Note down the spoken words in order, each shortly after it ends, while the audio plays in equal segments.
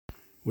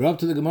We're up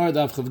to the Gemara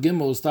Daf Chav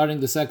Gimel, starting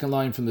the second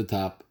line from the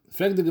top.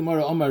 Frag the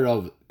Gemara Omar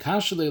Rav,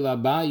 Kasha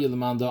le'labaye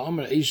l'manda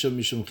Omar Eisha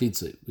mishum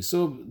chitzei. We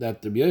saw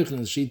that the Rabbi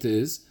Yochanan's shita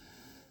is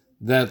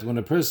that when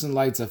a person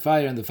lights a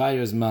fire and the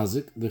fire is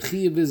mazik, the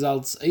chiyuv is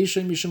als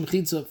Eisha mishum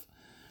chitzei.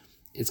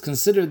 It's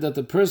considered that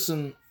the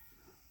person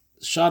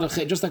shot a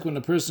chetz, just like when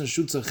a person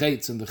shoots a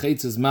chetz and the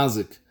chetz is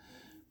mazik,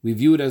 we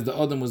view it as the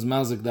Adam was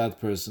mazik that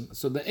person.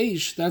 So the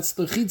Eish, that's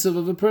the chitzei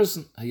of a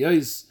person.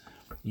 Hayos,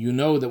 you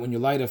know that when you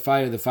light a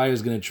fire, the fire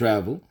is going to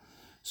travel.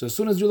 So as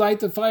soon as you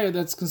light the fire,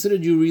 that's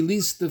considered you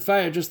release the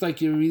fire, just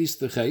like you release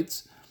the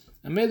chetz.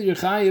 And made your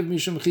chayev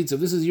mishum chitzav.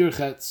 This is your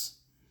chetz.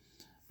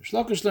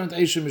 Shlokish learned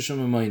Eisha mishum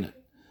amoyna.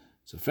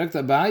 So frekt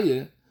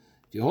Abaye,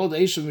 if you hold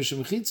Eisha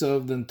mishum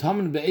chitzav, then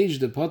tamen be'eish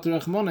de poter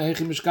achmona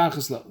hechi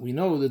mishkachasla. We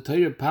know the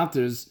Torah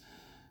paters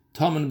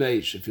tamen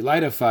be'eish. If you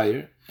light a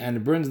fire and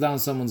it burns down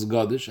someone's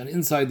godish, and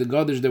inside the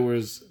godish there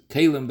was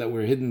kalim that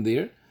were hidden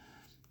there,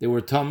 they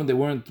were tamen, they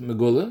weren't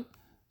megula.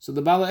 So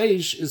the Bala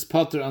Eish is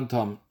potter on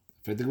Tom.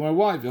 If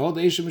why? If you hold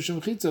Eish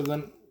Mishum Chitzav,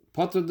 then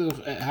potter,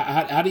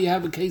 how do you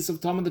have a case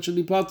of Tom that should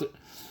be potter?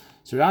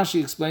 So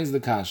Rashi explains the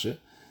kasha.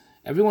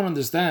 Everyone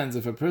understands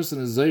if a person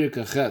is Zoyrik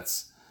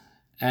Achetz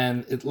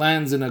and it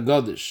lands in a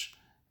Godish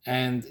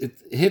and it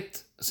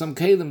hit some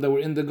Kalim that were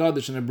in the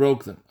Godish and it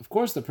broke them. Of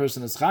course the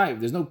person is Chayiv.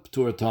 There's no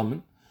Ptur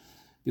Tomen.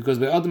 Because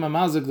by Adam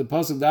HaMazik, the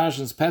Pasuk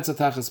Darshans Petza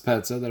Tachas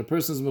Petza, that a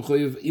person is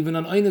Mechuyev even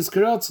on Einis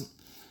Keratzen.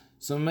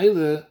 So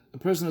Mele, a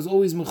person is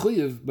always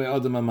mechuyev by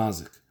Adam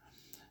HaMazik.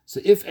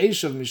 So if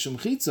Eishav Mishum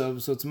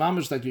Chitzav, so it's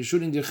mamish like you're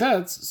shooting your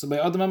chetz, so by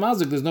Adam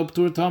HaMazik there's no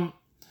Ptur Tom.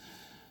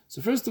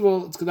 So first of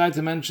all, it's good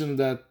to mention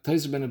that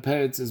Taiser ben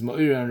Peretz is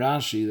Ma'ira and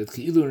Rashi, that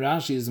Ki'ilu and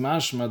Rashi is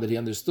mashma, that he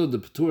understood the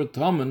Ptur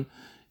Tomen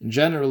in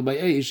general by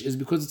Eish is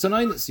because it's an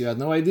Einis, you had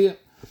no idea.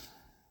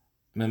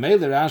 Mele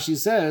Rashi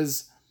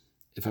says,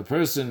 if a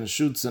person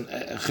shoots a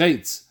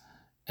chetz,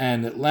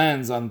 and it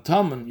lands on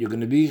Taman, you're going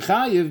to be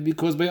chayiv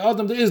because by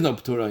Adam there is no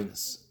Ptur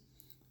Einis.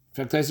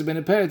 In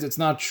fact, it's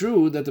not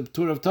true that the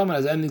Ptur of Taman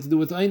has anything to do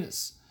with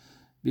Einis.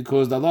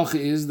 Because the halacha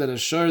is that a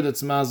shor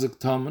that's mazik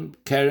Taman,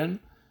 Keren,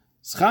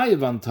 is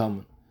chayiv on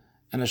Taman.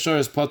 And a shor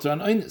is potter on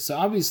Einis. So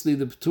obviously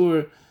the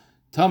Ptur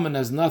Taman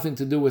has nothing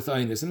to do with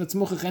Einis. And it's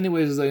muchach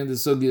anyways as I in the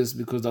sugyas,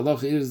 because the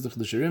halacha is, the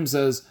Shirim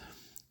says,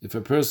 if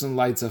a person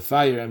lights a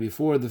fire and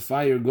before the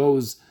fire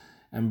goes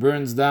and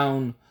burns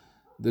down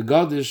the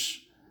Godish,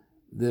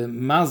 the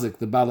mazik,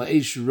 the Bala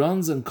Eish,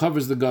 runs and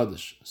covers the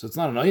Godish. So it's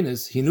not an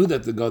Einis. He knew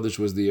that the Godish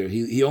was there.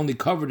 He only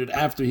covered it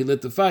after he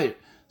lit the fire.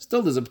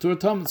 Still, there's a Ptur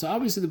Tomen. So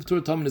obviously the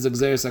Ptur Tomen is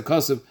Exeris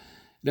HaKosev.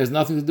 It has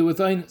nothing to do with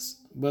Einis.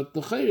 But the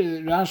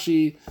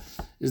Rashi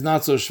is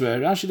not so shver.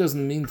 Rashi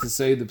doesn't mean to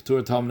say the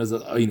Ptur Tomen is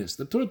an Einis.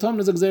 The Ptur Tomen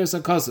is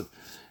Exeris HaKosev.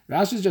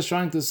 Rashi is just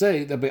trying to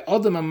say that by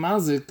Adam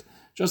HaMazik,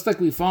 just like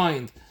we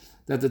find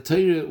that the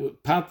Torah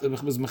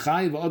was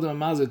mechayiv Adam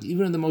HaMazik,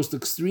 even in the most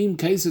extreme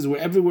cases where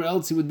everywhere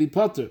else he would be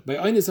potter. By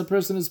Einis, a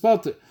person is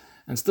potter.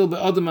 And still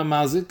by Adam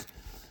HaMazik,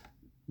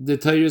 the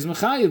Torah is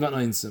mechayiv on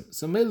Einsim.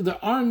 So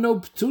there are no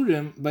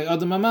pturim by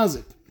Adam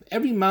HaMazik.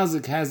 Every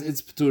mazik has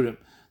its pturim.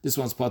 This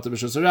one's potter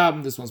b'shos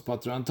harabim, this one's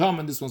potter on Tom,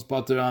 and this one's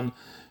potter on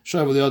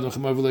Shor v'li Adam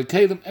Chamar v'li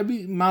Kelim.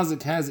 Every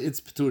mazik has its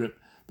pturim.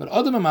 But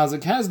Adam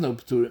HaMazik has no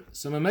pturim.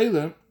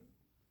 So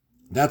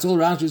that's all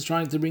Rashi is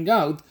trying to bring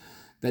out,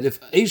 that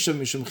if Eisha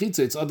Mishum Chitza,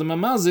 it's Adam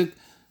HaMazik,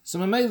 so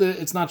Mamela,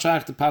 it's not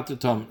Shaykh to Pater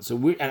Tom. So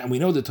we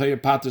know the Torah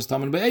Paters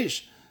Tom and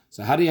Be'esh.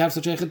 So how do you have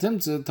such a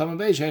Chetimtza, Tom and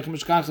Be'esh, Heich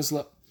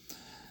Mishkachasla?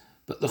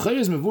 But the Chayr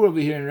is Mevur over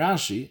here in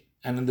Rashi,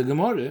 and in the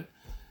Gemara,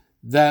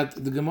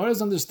 that the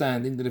Gemara's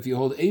understanding that if you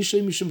hold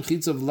Eisha Mishum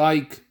Chitza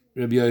like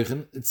Rabbi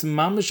Yochanan, it's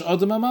Mamish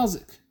Adam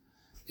HaMazik.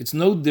 It's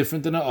no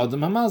different than an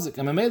Adam HaMazik.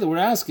 And Mamela, we're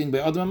asking, by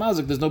Adam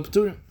HaMazik, there's no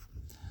Pturim.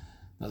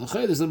 Now, the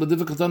Chayr is a little bit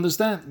difficult to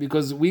understand,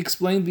 because we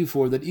explained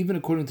before that even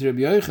according to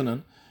Rabbi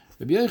Yochanan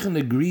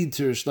agreed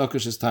to Rish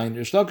Lakish's time.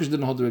 Rish Lakish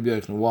didn't hold to Rabbi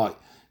Yochanan. Why?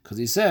 Because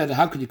he said,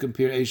 how could you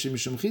compare Eish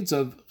Mishum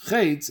Chitzav?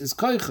 Chetz is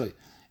koichay.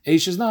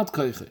 Eish is not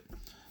koichay.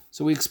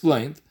 So we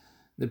explained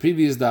the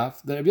previous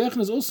daf that Rabbi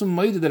Yochanan is also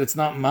made that it's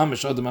not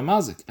mamish Adam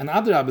HaMazik. And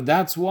Adrabah,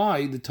 that's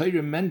why the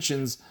Torah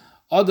mentions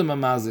Adam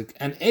HaMazik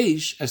and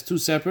Eish as two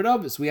separate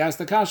ovis. We asked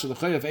the kasha, the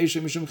Chayr of Eish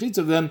Mishum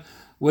Chitzav, then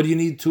what do you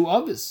need two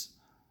ovis?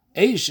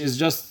 Eish is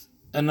just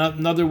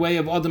another way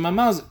of Adam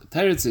HaMazik.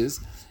 Teretz is,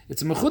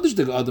 it's a mechudish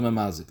de Adam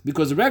HaMazik,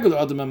 because regular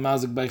Adam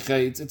HaMazik by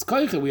Chetz, it's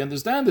koiche, we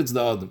understand it's the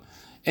Adam.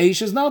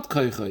 Eish is not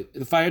koiche.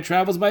 The fire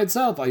travels by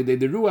itself, either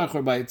the ruach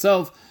or by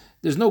itself.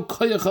 There's no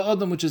koiche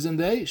Adam which is in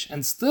the Eish,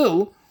 and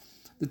still,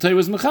 the Torah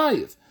is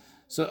mechayiv.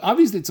 So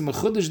obviously it's a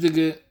mechudish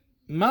de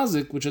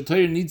Mazik, which a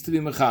Torah needs to be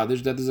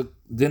mechadish, that is a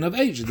din of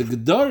Eish. The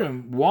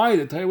Gedorim, why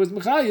the Torah was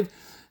mechayiv?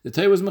 The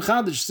Torah was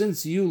mechadish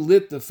since you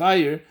lit the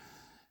fire,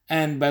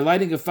 and by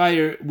lighting a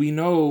fire, we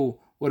know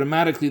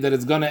automatically that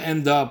it's going to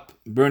end up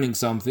burning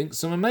something.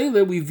 So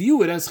Mamela, we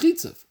view it as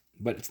chitzav.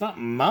 But it's not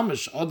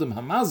mamish Adam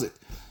HaMazik.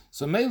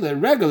 So Mamela,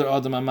 regular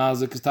Adam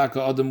HaMazik is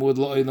taka Adam wood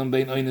lo'olam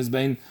bein oynes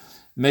bein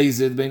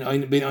mezid, bein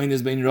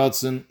oynes bein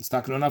rotzen. It's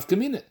taka non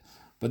afkaminit.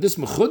 But this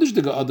mechudish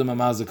de Adam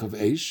Amazik of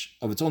Eish,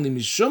 of it's only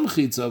Mishum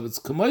Chitzav, it's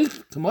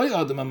Kamoi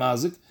Adam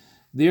Amazik,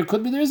 there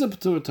is a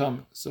Patur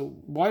Tam. So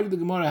why did the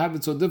Gemara have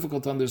it so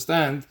difficult to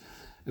understand,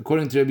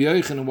 according to Rabbi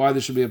Yochanan, and why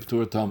there should be a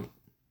Patur Tam?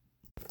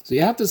 So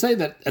you have to say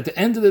that at the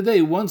end of the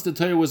day, once the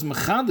Torah was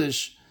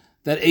Mechadish,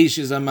 that Eish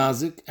is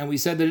Amazik, and we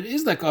said that it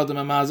is like Adam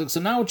Amazik,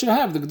 so now it should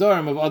have the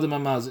Gdarim of Adam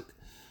Amazik.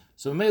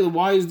 So Mele,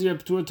 why is there a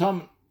Patur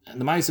Tam?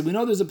 And the Maisa, we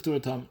know there's a Patur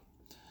Tam.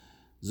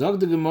 Zog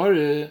the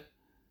Gemara,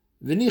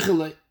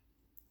 V'nichalei.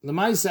 The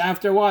Maisa,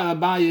 after a while,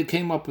 Abaye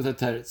came up with a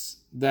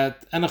teretz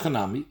that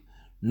Enochanami,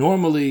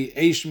 normally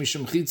Eish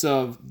Mishum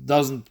Chitzav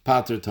doesn't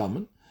pater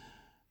Tamen,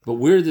 but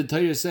where did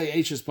Torah say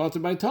Eish is pater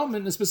by Tamen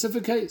in a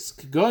specific case?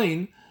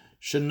 K'goyin,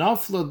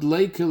 Shenafla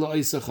Dleike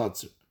L'Oisa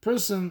Chatzir.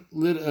 Person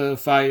lit a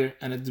fire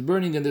and it's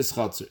burning in this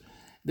chatzir.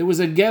 There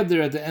was a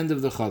gather at the end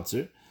of the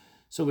chatzir.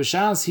 So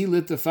b'shas he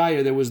lit the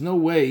fire, there was no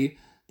way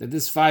that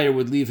this fire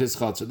would leave his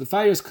chatzir. The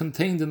fire is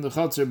contained in the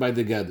chatzir by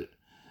the gather.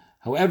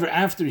 However,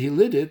 after he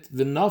lit it,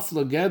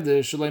 v'nafla gather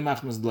shalei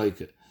machmas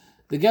dleike.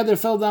 The gather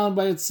fell down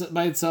by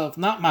itself,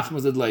 not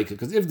machmas dleike,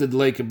 because if the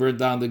dleike burned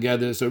down the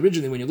gather, so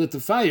originally when you lit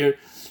the fire,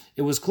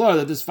 it was clear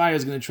that this fire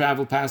is going to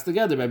travel past the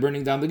gather by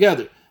burning down the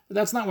gather. But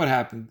that's not what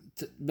happened.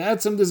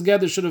 This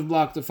gather should have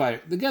blocked the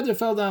fire. The gather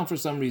fell down for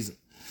some reason.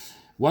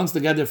 Once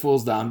the gather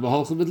falls down,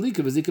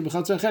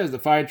 the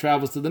fire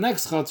travels to the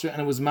next chatzar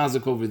and it was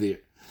mazik over there.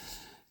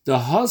 The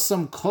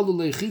hasam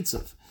kolule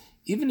chitzav.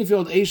 Even if you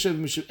hold Eishav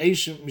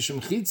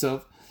Mishum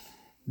Chitzav,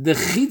 the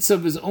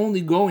Chitzav is only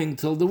going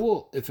till the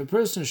wall. If a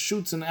person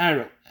shoots an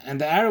arrow,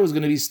 and the arrow is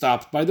going to be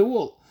stopped by the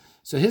wall,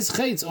 so his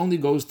Chitz only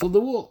goes till the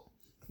wall.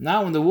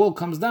 Now when the wall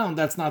comes down,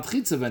 that's not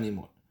Chitzav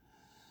anymore.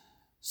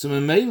 So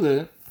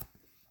Memele,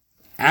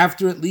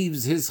 after it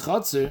leaves his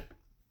Chatzir,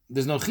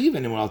 there's no Chiv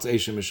anymore else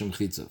Eishav Mishum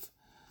Chitzav.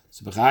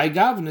 So B'chai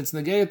Gavin, it's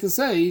Negea to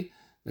say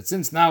that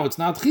since now it's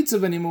not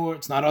Chitzav anymore,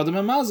 it's not Adam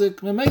Amazik,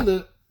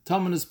 Memele,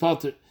 Taman is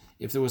Potter.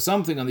 If there was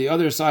something on the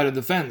other side of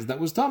the fence that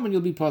was Taman, you'll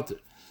be Potter.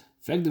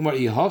 If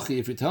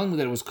you're telling me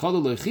that it was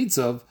Kolel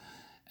Chitzav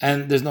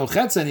and there's no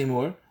Chetz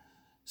anymore,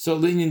 so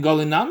Linyan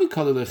Golinami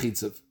Kolel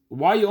Chitzav.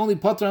 Why are you only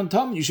Potter on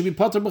Taman? You should be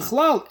Potter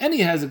B'chlal, any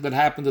hezek that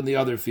happened in the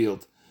other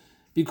field.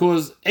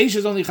 Because Eish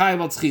is only Chayav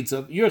al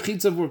Chitzav. Your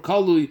Chitzav were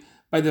Kolui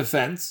by the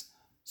fence,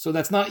 so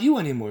that's not you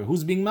anymore.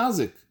 Who's being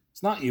Mazik?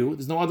 It's not you.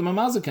 There's no Adam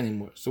Mazik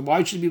anymore. So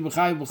why should you be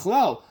B'chayav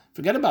B'chlal?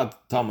 Forget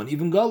about Taman,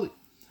 even Goli.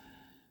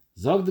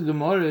 Zog the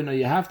Gemara,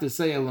 you have to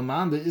say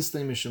Elamanda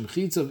Islay Mishum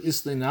Chitzav,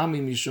 Islay Nami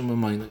Mishum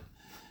Amayna.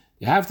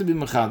 You have to be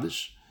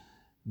Mechadish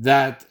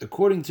that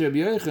according to Rabbi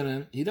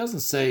Yochanan, he doesn't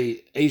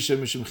say Eisha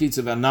Mishum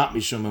Chitzav and not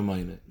Mishum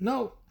Amayna.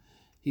 No.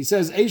 He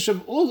says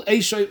Eisha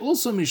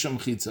also Mishum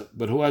Chitzav,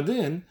 but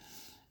Huadin,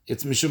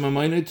 it's Mishum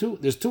Amayna too.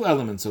 There's two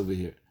elements over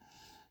here.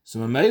 So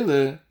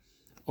Mamela,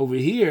 over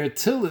here,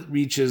 till it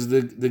reaches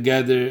the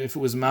gather, if it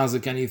was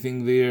Mazik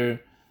anything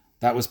there,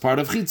 that was part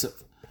of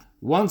Chitzav.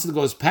 Once it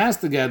goes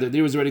past the gather,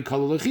 there was already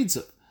Kolel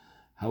Chitzav.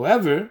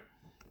 However,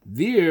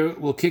 there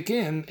will kick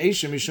in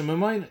Eisha Mishum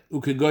Amayna.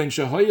 Ukegoyin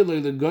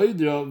shahoyele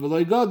legoydra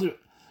v'loy godra.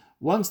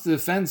 Once the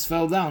fence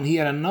fell down, he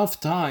had enough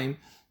time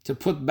to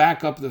put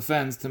back up the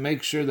fence to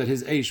make sure that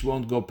his Eish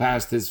won't go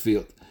past his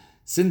field.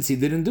 Since he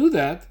didn't do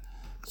that,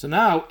 so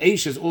now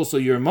Eish is also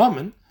your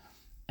mammon,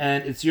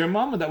 and it's your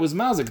mammon that was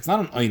mazik. It's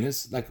not an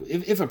oinus. Like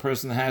if a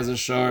person has a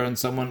shor and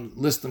someone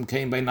listum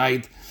came by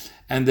night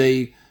and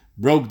they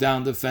broke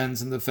down the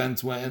fence and the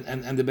fence went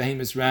and the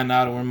behemoths ran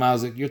out and were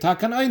mazik, you're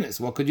takan oinus.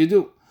 What could you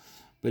do?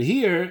 But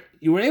here,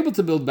 you were able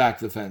to build back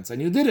the fence,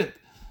 and you didn't.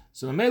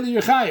 So, Mameli,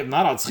 you're chayiv,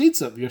 not al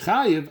tzchitzav, you're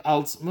chayiv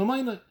al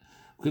mamayna.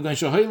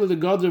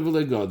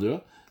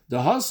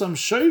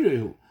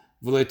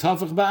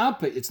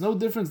 It's no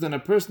difference than a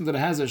person that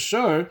has a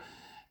shor,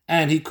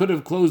 and he could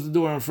have closed the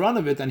door in front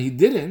of it, and he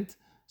didn't,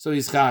 so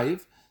he's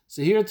chayiv.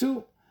 So here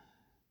too,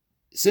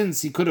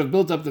 since he could have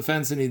built up the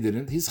fence and he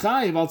didn't, he's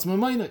chayiv al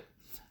mamayna.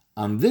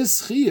 On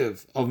this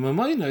chayiv of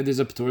mamayna, there's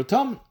a p'tur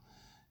tam.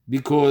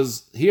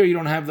 Because here you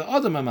don't have the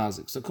other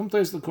mamazik. So come to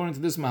according to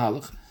this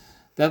mahalach,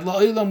 that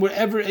la'ilam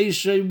wherever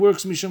Eisha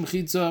works mishum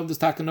chitzav, there's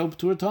takanop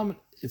to a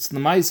it's the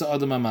ma'isa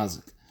other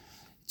mamazik.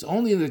 It's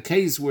only in the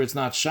case where it's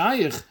not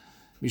shaykh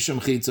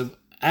mishum chitzav.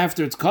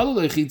 After it's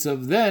kololei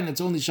chitzav, then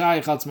it's only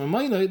shaykh al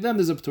tzmamayna. Then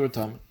there's a p'tur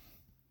tam.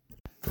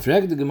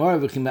 Frag the Gemara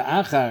v'chim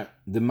ba'achar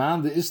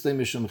demand the islay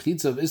mishum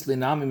chitzav islay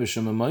nami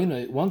mishum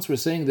amayna. Once we're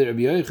saying that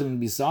Rabbi Yochanan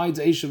besides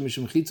Eisha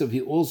mishum chitzav,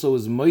 he also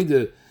is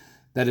moide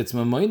that it's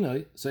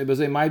mamoinoi. So I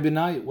say, my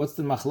benai, what's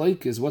the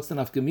machlaikis, what's the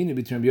nafkamina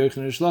between Rabbi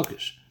Yochanan and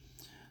Shlokish?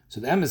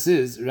 So the emes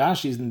is,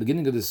 Rashi's in the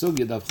beginning of the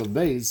sugya, Daf Chav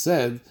Beis,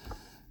 said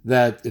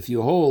that if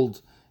you hold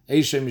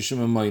Eisha Mishum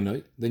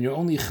mamoinoi, then you're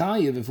only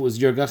chayiv if it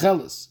was your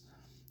gachelis.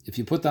 If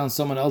you put down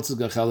someone else's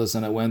gachelis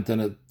and it went and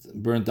it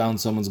burnt down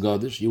someone's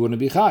gadish, you wouldn't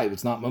be chayiv.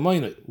 It's not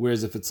mamoinoi.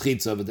 Whereas if it's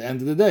chitzav, at the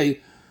end of the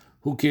day,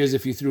 who cares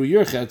if you threw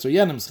your chetz or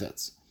Yenim's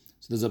chetz?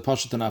 So there's a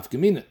pashat and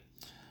nafkamina.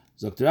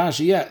 Dr.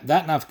 Rashi, yeah,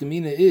 that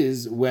nafkamina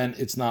is when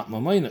it's not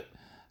mamoinah.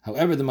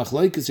 However, the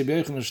machlokes Rabbi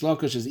Yochanan and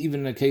Shlokish is even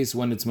in a case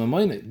when it's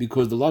mamoinah,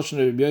 because the lashon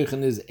of Rabbi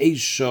Yochanan is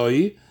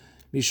eishoi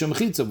mishum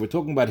chitzav. We're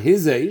talking about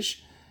his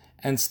eish,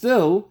 and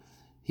still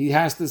he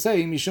has to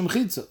say mishum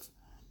chitzav.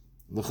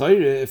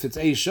 L'chayre, if it's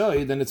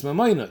eishay, then it's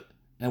mamaynoi.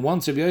 And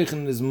once Rabbi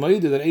Yochanan is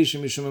moide that eish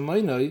mishum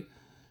mamaynoi,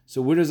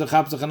 so where does the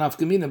chapsach and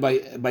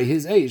afkamina by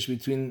his eish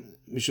between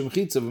mishum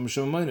chitzav and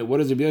mishum mamaynoi?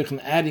 What is Rabbi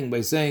Yochanan adding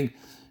by saying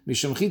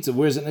mishum chitzav?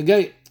 Where is it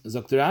negay?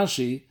 Dr.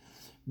 Rashi,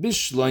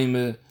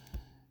 bishloime.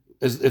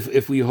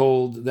 If we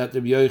hold that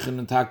Rabbi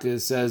Yochanan Taka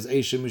says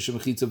eish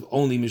mishum chitzav,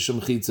 only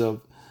mishum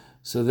chitzav,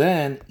 so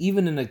then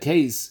even in a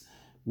case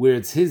where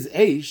it's his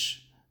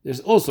eish,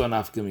 there's also an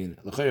afkamina.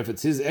 If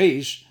it's his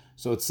eish,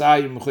 so it's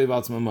sayim mechuyev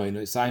al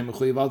tzmamayno, sayim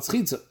mechuyev al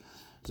tzchitzav.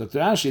 So Dr.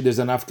 Rashi, there's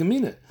an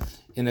afkamina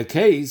in a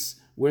case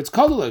where it's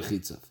kololei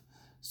chitzav.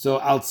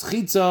 So al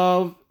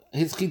tzchitzav,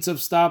 his chitzav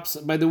stops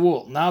by the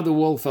wall. Now the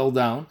wall fell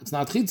down. It's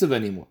not chitzav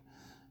anymore.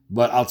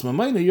 But al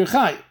tzmamayno, you're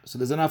chay. So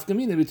there's an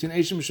afkamina between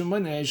eish mishum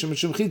mayno and eish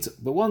mishum chitzav.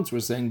 But once we're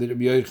saying that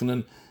Rabbi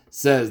Yochanan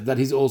says that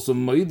he's also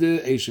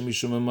moide eish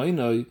mishum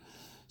mayno,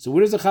 so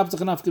where is the chapsach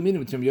and afkamina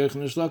between Rabbi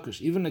Yochanan and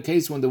Shlokish? Even in a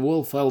case when the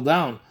wall fell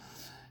down,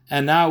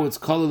 and now it's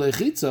kololei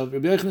chitzav,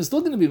 Rabbi Yochanan is still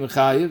going to be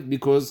mechayev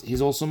because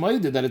he's also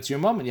moided that it's your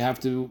mom, and you have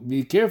to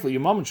be careful. Your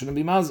mom shouldn't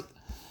be mazik.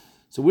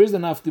 So where's the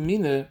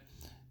nafkamina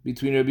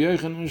between Rabbi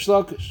Yochanan and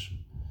Shlokish?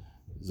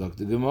 Zok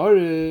the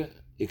Gemara,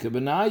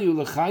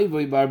 ikabenayu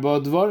lechayvoi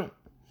barba dvarim.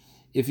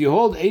 If you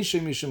hold eishay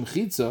mishum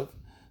chitzav,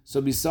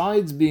 so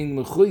besides being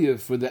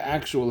mechuyev for the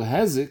actual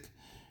hezik,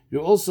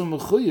 you're also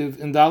mechuyev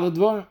in dalad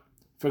dvarim.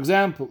 For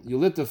example, you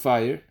lit a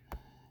fire,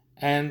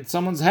 and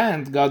someone's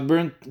hand got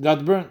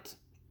burnt.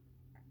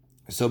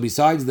 So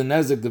besides the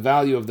nezek, the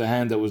value of the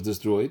hand that was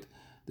destroyed,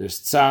 there's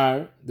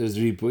tsar, there's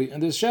ripui,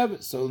 and there's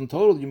shevet. So in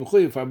total, you're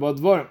mechuyev for about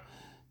dvarim.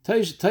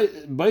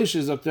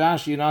 Baishis of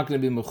Rashi, you're not going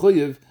to be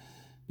mechuyev,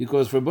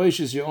 because for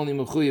baishis you're only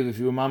mechuyev if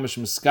you were mamash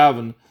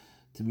miskaven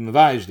to be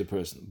mevayish the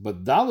person.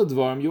 But dalad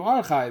dvarim, you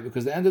are chayiv,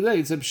 because at the end of the day,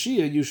 it's a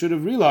pshia. You should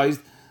have realized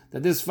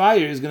that this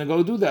fire is going to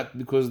go do that,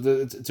 because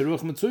it's a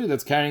ruach mitzuyah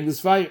that's carrying this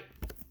fire.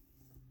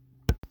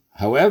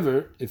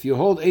 However, if you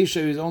hold eisha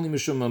is only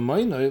mishum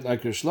mamoinoi,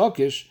 like your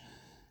shlokish,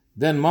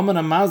 then Maman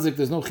Amazik,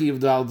 there's no Chiv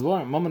Dal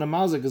Dvar. Maman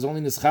Amazik is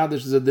only Nischadish,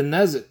 is a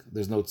Dinezik.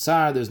 There's no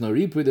Tsar, there's no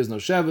Ripui, there's no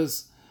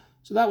Shevis.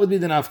 So that would be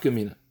the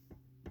Nafkamina.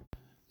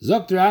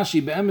 Zokt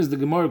Rashi, Be'emes, the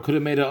Gemara could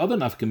have made another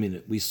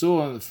Nafkamina. We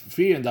saw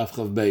free in Daf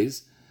Chav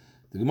Beis,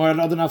 the Gemara had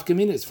other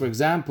Nafkaminas. For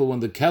example,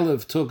 when the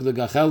Kelev took the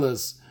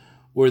Gachelas,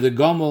 or the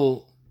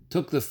Gomel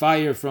took the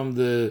fire from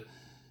the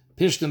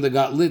Pishtan that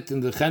got lit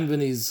in the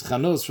Chenveni's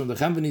Chanos, from the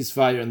Chenveni's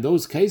fire, in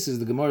those cases,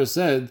 the Gemara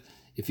said,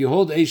 if you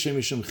hold Eishem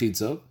Mishum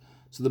Chitzav,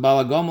 so the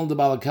Bala Gomel, the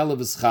Bala Kelev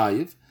is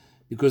chayiv,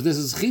 because this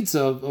is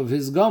chitzav of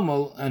his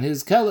Gomel and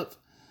his Kelev.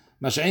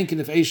 Masha'enkin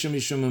if Eishem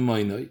Mishum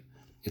Emoinoi,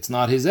 it's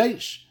not his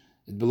Eish.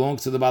 It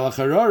belongs to the Bala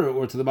Charara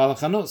or to the Bala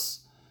Chanos.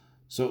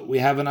 So we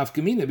have an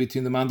afkamina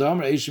between the Manda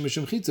Amr, Eishem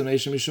Mishum Chitzav and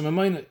Eishem Mishum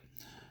Emoinoi.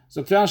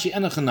 So Trashi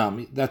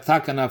Enachanami, that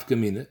taka an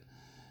afkamina,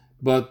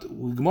 but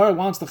Gemara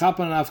wants to chap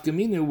on an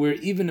afkamina where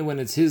even when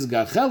it's his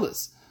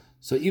Gachelis,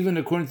 so even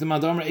according to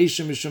Madamar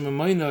Eishem Mishum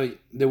Emoinoi,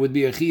 there would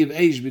be a chi of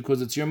Eish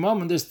because it's your mom,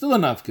 and there's still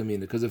an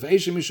afkamina, because if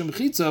Eishem Mishum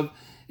Chitzav,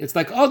 it's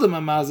like Adam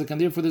Amazik, and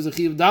therefore there's a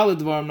chi of Daled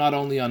Dvarim, not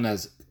only on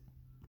Nezik.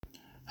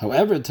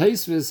 However,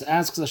 Taisvis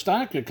asks a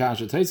starker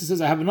kasha. Taisvis says,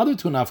 I have another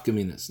two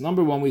nafkaminas.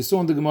 Number one, we saw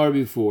in the Gemara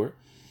before,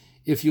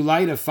 if you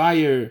light a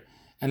fire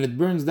and it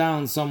burns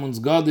down someone's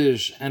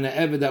gadish and an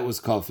eved that was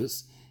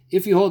kafis,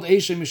 if you hold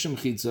Eishem Mishum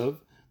Chitzav,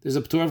 there's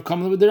a p'tur of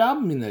kamla with the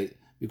rabbinay,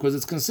 because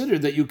it's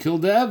considered that you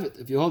killed the eved.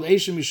 If you hold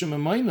Eishem Mishum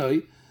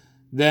Emoinoi,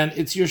 then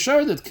it's your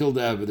shar that killed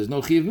the eved. There's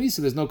no chiv misa,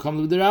 there's no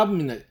kamla with the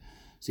rabbinay.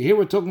 So here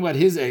we're talking about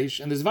his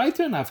eish, and there's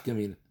weiter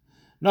nafkamina.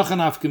 Noch an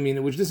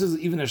nafkamina, which this is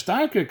even a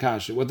starker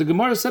kasha. What the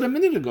Gemara said a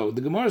minute ago,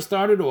 the Gemara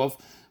started off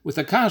with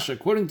a kasha,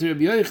 according to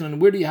Rabbi Yochanan,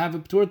 where do you have a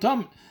p'tur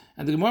tamen?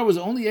 And the Gemara was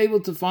only able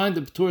to find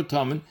the p'tur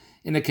tamen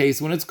in a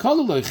case when it's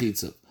kololoi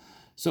chitzav.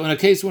 So in a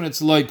case when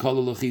it's loy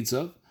kololoi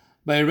chitzav,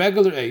 by a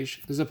regular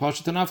eish, there's a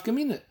pashat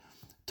nafkamina.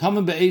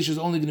 Tamen be'eish is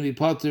only going to be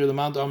pater the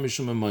Mount Amr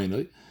Mishum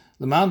Emoinoi.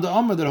 The Mount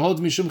Amr that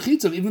holds Mishum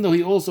Chitzav, even though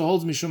he also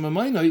holds Mishum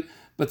Emoinoi,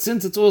 but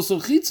since it's also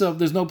Chitzav,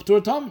 there's no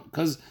P'tur Tamen,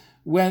 because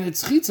when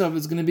it's Chitzav,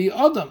 it's going to be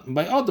Adam. And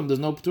by Adam, there's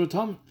no P'tur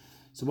Tamen.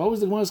 So what was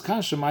the Gemara's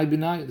kasha? My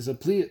binai. There's a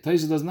plea.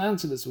 Taisha doesn't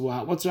answer this.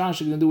 What's Rashi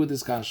going to do with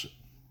this kasha?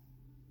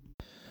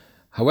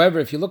 However,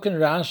 if you look in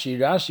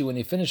Rashi, when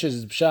he finishes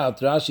his pshat,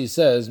 Rashi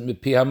says,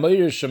 Mipi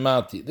hamoyer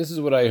shamati. This is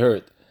what I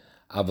heard.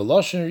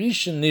 Avaloshen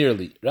Rishon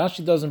nearly.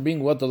 Rashi doesn't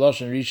bring what the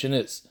Loshen Rishon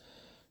is.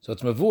 So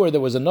it's Mavur, there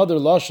was another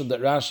Loshen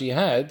that Rashi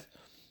had,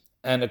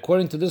 and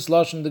according to this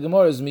Loshen, the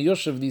Gemara is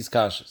Miyoshev these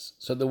kashas.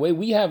 So the way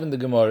we have in the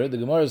Gemara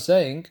is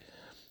saying,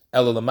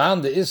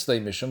 Elalaman de Islay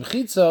Mishum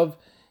Chitzav,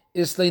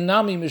 Islay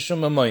Nami Mishum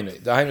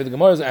Amoine. The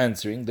Gemara is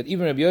answering that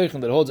even Rabbi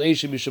Yochanan that holds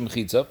Eishem Mishum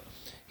Chitzav,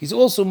 he's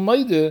also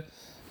Maide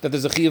that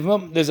there's a chi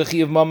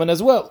of Mammon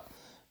as well.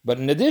 But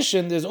in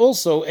addition, there's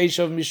also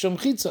Eishav Mishum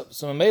Chitzav.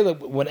 So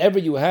whenever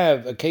you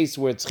have a case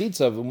where it's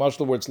Chitzav,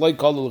 where it's like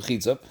Kolul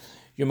Chitzav,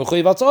 you're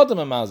Mechuyev Atzadam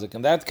Amazik.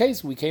 In that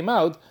case, we came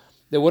out,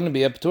 there wouldn't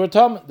be a P'tur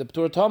Tamen. The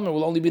P'tur Tamen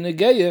will only be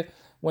Negeya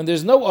when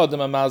there's no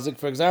Adam Amazik,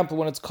 for example,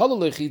 when it's Kol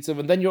Lechitzav,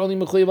 and then you're only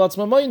Mechuyev Al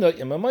Tzmamayna,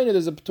 in Mamayna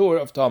there's a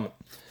Ptur of Tamim.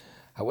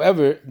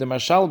 However, the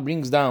Mashal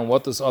brings down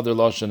what this other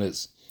Lashon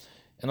is.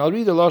 And I'll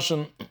read the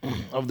Lashon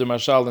of the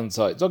Mashal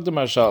inside. Zog the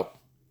Mashal.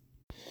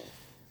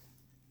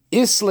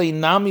 Islay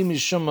nami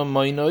mishum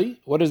mamoinoi.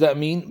 What does that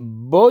mean?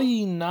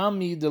 Boi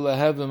nami de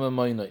lehevim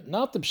mamoinoi.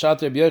 Not the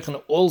Pshat Rabbi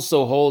Yochanan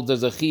also holds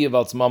there's a Chiyav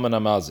Al Tzmaman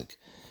Amazik.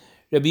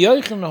 Rabbi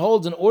Yochanan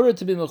holds in order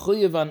to be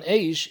Mechuyev on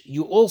Eish,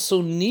 you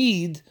also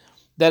need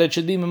that it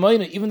should be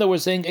mamoinoi, even though we're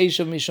saying Eish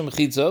of Mishum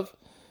Chitzav.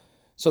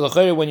 So the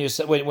Chayr, when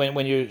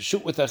you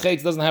shoot with a Chetz,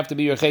 it doesn't have to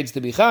be your Chetz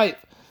to be Chayiv.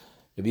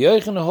 Rabbi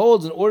Yochanan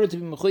holds in order to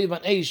be Mechuyev on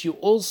Eish, you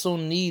also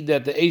need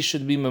that the Eish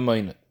should be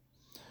mamoinoi.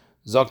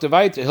 Sagt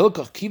weiter,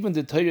 Hilkach kiven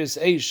de teures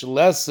Eish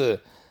lesse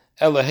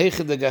ele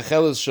heche de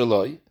gacheles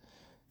shaloi,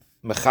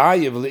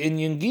 mechayev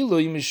le'inyan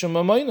gilui mishum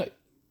mamoinoi.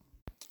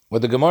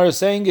 What the Gemara is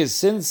saying is,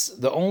 since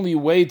the only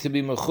way to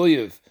be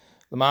mechuyev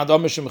l'ma'ad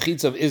mishum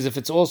chitzav is if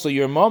it's also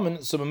your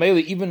moment, so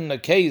mameli, even in a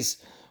case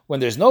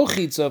when there's no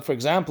chitzav, for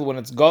example, when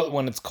it's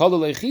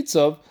kololei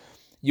chitzav,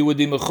 you would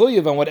be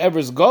mechuyev on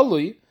whatever's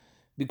golui,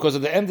 because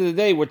at the end of the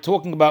day, we're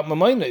talking about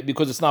mamayna,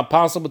 because it's not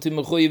possible to be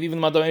mechuyev even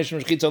madam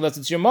eshim shchitza unless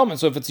it's your moment.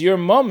 So if it's your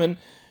moment,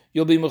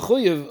 you'll be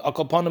mechuyev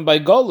akalpanim by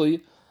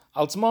golui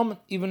als moment,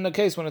 even in a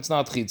case when it's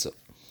not chitza.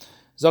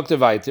 Zokter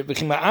weiter,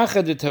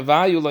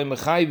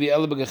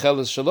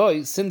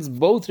 since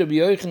both Rabbi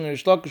Yochanan and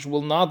Rish Lakish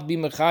will not be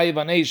mechayev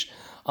on eish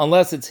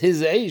unless it's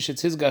his eish,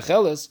 it's his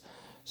gacheles.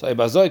 So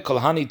ibazoi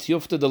kolhani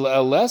tiyufta de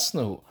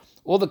le'elesnu.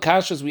 All the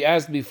kashas we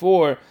asked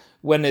before,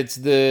 when it's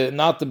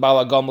not the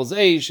Bala Gamel's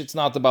Eish, it's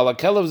not the Bala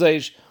Kelev's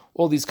Eish,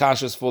 all these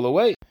kashas fall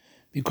away.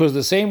 Because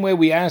the same way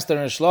we asked in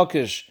Rish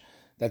Lakish,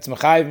 that's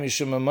Mechayiv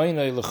Mishum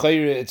Mamoinoi,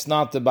 L'chayre, it's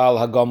not the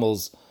Bala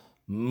Gamel's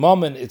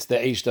Mammon, it's the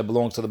Eish that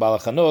belongs to the Bala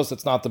Chanos,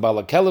 it's not the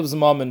Bala Kelev's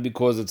Mammon,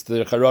 because it's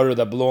the Charara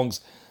that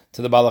belongs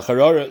to the Bala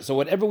Charara. So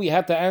whatever we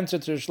had to answer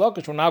to Rish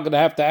Lakish, we're now going to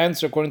have to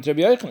answer according to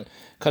Rabbi Yochanan.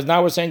 Because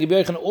now we're saying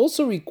Rabbi Yochanan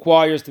also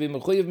requires to be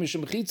Mechayiv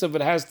Mishum Chitzav,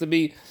 it has to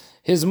be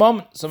his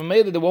moment. So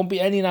maybe there won't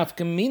be any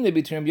nafkamina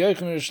between Rabbi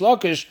Yochanan and Rish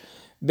Lakish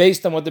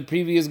based on what the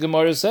previous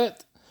Gemara said.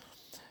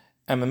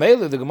 And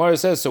Mamela, the Gemara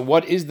says, so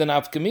what is the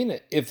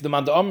nafkamina? If the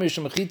Manda'am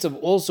Mishum Chitzav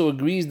also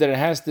agrees that it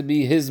has to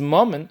be his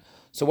moment,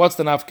 so what's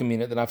the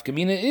nafkamina? The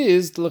nafkamina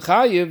is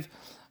l'chayiv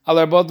al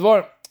arba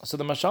dvar. So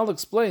the Mashal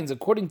explains,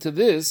 according to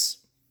this,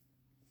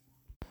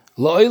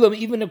 la'olam,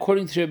 even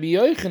according to Rabbi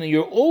Yochanan,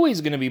 you're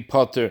always going to be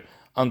potter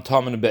on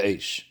Taman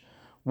Be'esh.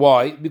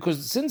 Why?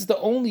 Because since the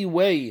only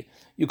way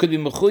you could be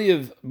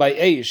mechuyev by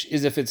Eish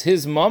is if it's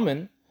his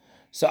mammon,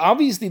 so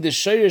obviously the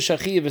Shayr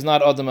Shachiv is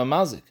not Adam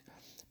Amazik.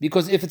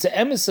 Because if it's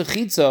an Emes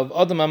Chitzav,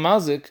 Adam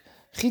Amazik,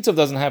 Chitzav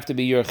doesn't have to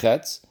be your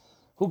Chetz.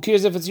 Who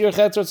cares if it's your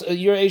Chetz or it's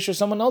your Eish or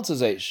someone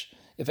else's Eish?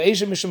 If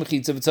Eish and Mishum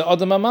Chitzav, it's an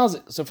Adam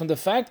Amazik. So from the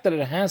fact that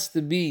it has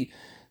to be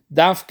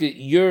Dafke,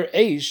 your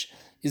Eish,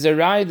 is a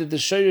raya that the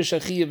Shayr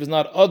Shachiv is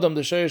not Adam,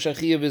 the Shayr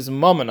Shachiv is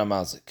Mammon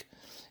Amazik.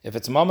 If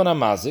it's Mammon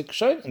Amazik,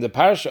 sure, in the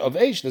parasha of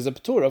Eish, there's a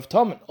Ptur of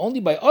Taman. Only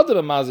by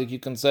Adam Amazik you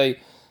can say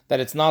that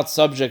it's not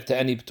subject to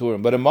any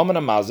Pturim. But in Mammon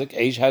Amazik,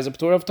 Eish has a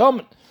Ptur of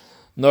Taman.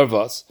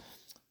 Norvas,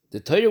 the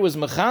Torah was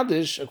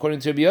Mechadish, according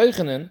to Rabbi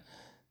Yochanan,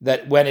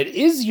 that when it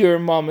is your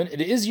Mammon, it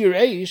is your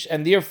Eish,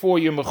 and therefore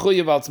you're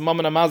Mechuyev al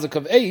Mammon Amazik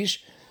of Eish,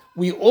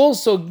 we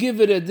also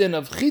give it a din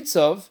of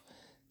Chitzav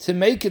to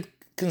make it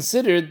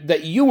considered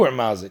that you were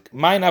mazik.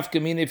 My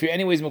nafkamina, if you're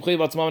anyways mechuyev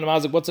atzmam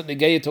mazik, what's it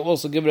negaya to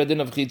also give it a din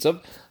of chitzav?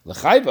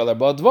 L'chayv al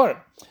arba dvar.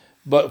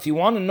 But if you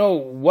want to know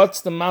what's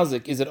the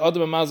mazik, is it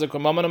adam mazik or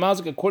mammon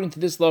mazik? According to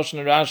this lashon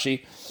and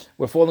Rashi,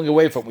 we're falling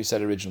away from what we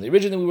said originally.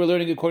 Originally we were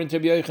learning according to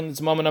Rabbi Yochanan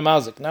it's mammon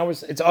mazik. Now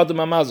it's adam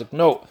mazik.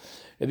 No,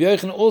 Rabbi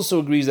Yochanan also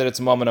agrees that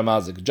it's mammon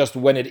mazik. Just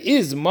when it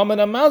is mammon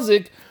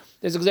mazik,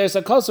 there's a gzeres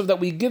hakosov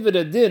that we give it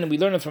a din, and we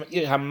learn it from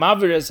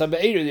hamavir as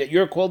habeir that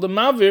you're called a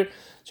mavir.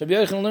 So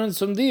Rabbi Yochanan learns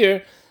from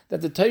there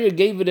that the Torah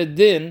gave it a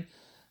din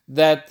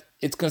that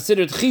it's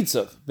considered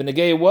chitzav.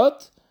 B'negeya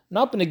what?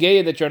 Not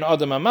b'negeya that you're an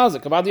adam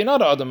mazik. About you're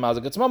not an adam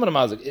mazik. It's mammon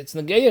mazik. It's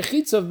negeya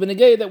chitzav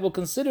b'negeya that will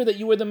consider that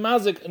you were the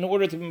mazik in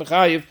order to be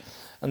mechayiv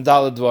and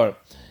dalad dvar.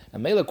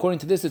 And mele, according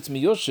to this, it's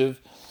miyoshev.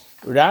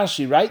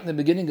 Rashi, right in the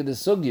beginning of the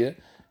sugya,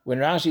 when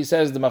Rashi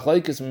says the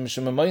machlokes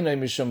mishum mamoinai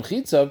mishum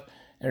chitzav,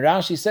 and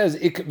Rashi says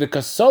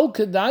v'kasol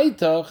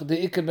kedaitach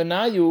the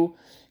ikabenayu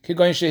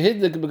kigoyin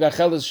shehidlik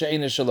b'gacheles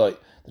she'ena shaloi.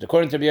 That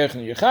according to Rabbi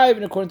Yochanan you're chayiv,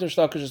 and according to Rish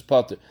Lakish is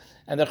potter.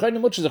 And the Chayim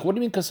Much is like, what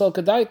do you mean kasal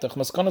kadaitach?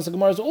 Maskanas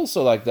Gemara is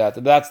also like that.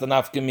 And that's the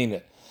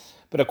nafkamina.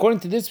 But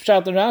according to this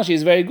Pshat and Rashi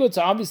is very good.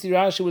 So obviously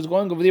Rashi was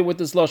going over there with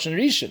this lashon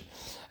rishon.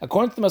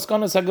 According to the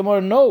Maskanas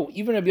HaGemara, no.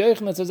 Even Rabbi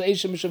Yochanan says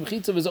Eisha Misham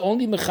Chitzav is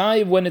only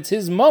mechayiv when it's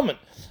his moment.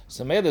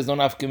 So maybe there's no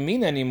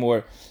nafkamina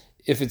anymore.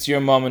 If it's your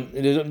moment,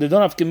 they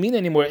don't have to mean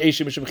anymore.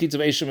 Eisha Misham Chitzav,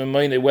 Eisha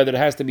Memoinah, whether it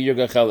has to be your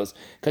gachelas.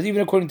 Because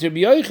even according to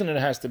Rabbi Yochanan,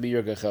 it has to be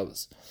your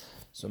gachelas.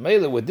 So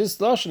Mela, with this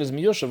lashon is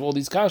miyush of all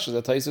these kashas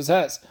that Taisus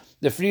has.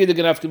 The free of the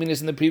Ganafkaminis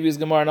in the previous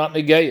Gemara are not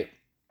negeya.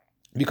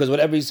 Because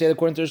whatever you say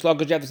according to Rish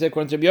Lakish, you have to say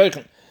according to Rabbi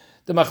Yochanan.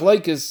 the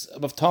machlokes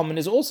of Taman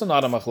is also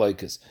not a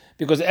machlokes,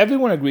 because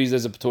everyone agrees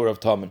there's a P'tur of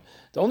Taman.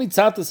 The only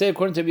tzad to say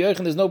according to Rabbi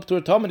Yochanan there's no P'tur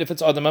of Taman if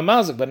it's Adam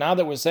HaMazik, but now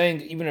that we're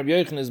saying even Rabbi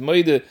Yochanan is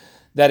moide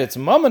that it's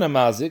Mammon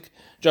HaMazik,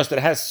 just that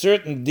it has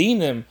certain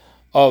dinim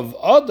of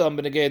Adam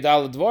b'negei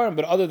Dal Dvarim,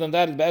 but other than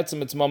that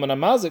it's Mammon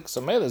HaMazik,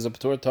 so Mele is a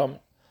P'tur of Taman.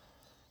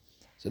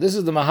 So this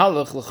is the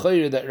mahalach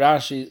l'chayr that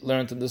Rashi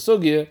learned in the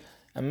sugya,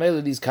 and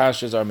Mele these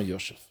kashas are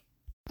meyoshev.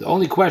 The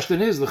only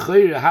question is,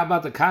 l'chayr, how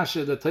about the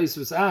kasha that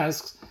Tosfos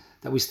asks,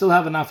 that we still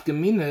have an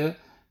afkamina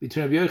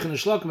between Rabbi Yochanan and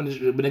Shlokim and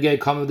b'negei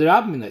Kama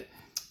d'Rabminei.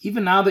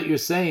 Even now that you're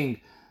saying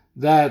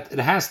that it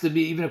has to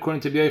be, even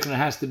according to Rabbi Yochanan, it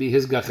has to be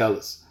his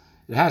gachelis.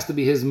 It has to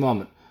be his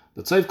moment.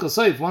 But Soif Kol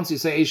Soif, once you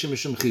say Eisha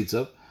Mishum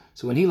Chitzav,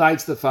 so when he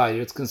lights the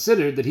fire, it's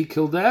considered that he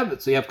killed the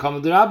Eved. So you have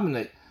Kama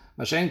d'Rabminei.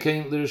 Mashen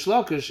came to Rish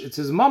Lakish, it's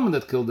his mom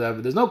that killed the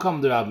Eved. There's no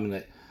Kama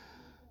d'Rabminei.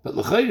 But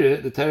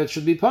l'chayre, the Teretz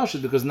should be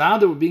pashut, because now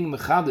that we're being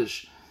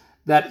mechadish,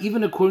 that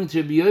even according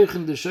to Rabbi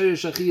Yochanan, the Shoyer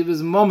Shachiv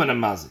is Mammon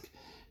HaMazik.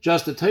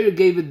 Just the Torah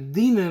gave it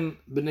dinim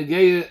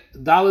b'negei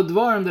Dal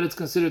Dvarim that it's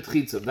considered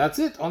chitzav. That's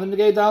it, only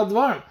b'negei Dal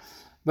Dvarim.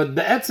 But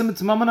be'etzem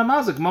it's Mammon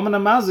HaMazik. Mammon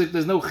HaMazik,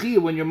 there's no chiyah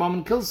when your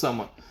mammon kills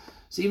someone.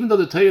 So even though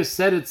the Torah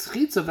said it's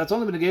chitzav, that's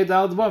only b'negei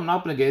Dal Dvarim,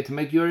 not b'negei to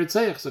make your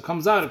Yitzayach. So it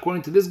comes out,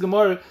 according to this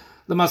Gemara,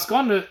 the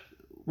Maskana,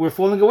 we're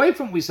falling away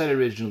from what we said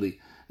originally,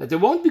 that there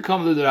won't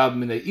become the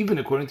Rabbi even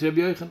according to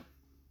Rabbi Yochanan.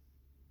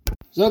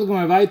 So the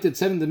Gemara writes, it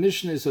said in the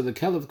Mishnah, so the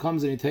Caliph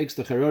comes and he takes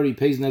the Charori, he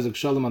pays Nezek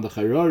Shalom on the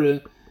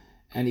Charori,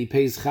 and he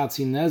pays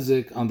Chatzi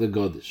Nezek on the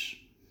Godish.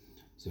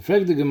 So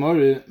frag the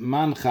Gemara,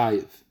 Man Chayiv.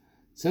 It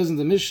says in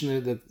the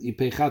Mishnah that you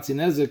pay Chatzi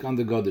Nezek on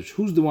the Godish.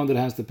 Who's the one that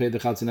has to pay the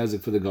Chatzi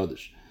Nezek for the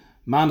Godish?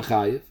 Man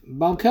Chayiv,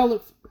 Bal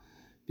Caliph.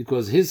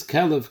 Because his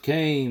Caliph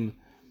came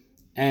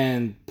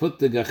and put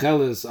the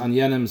Gachelis on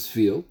Yenem's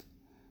field,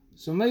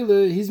 so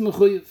Mele, he's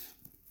Mechuyev.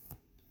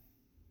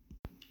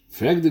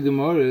 Frag the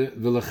Gemara,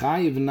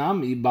 V'lechayiv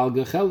nami bal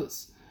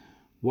gachelis.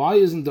 Why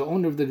isn't the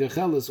owner of the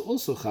gachelis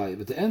also chayiv?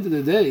 At the end of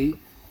the day,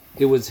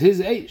 it was his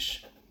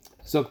eish.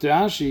 So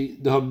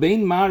Rashi, the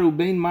bein maru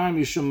bein mar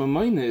mishum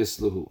mamoyne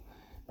islahu.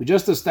 We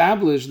just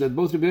established that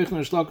both Rabbi Yochanan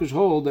and Shlakish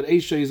hold that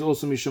Eisha is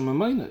also mishum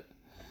mamoyne.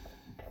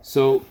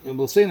 So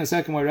we'll say in a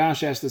second why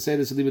Rashi has to say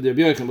this to leave with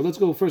Rabbi Yochanan. But let's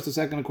go first a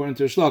second according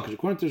to Shlakish.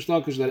 According to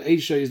Shlakish, that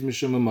Eisha is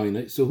mishum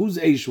mamoyne. So whose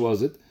eish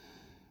was it?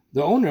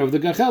 The owner of the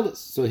gachelis.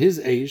 So his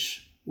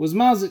eish was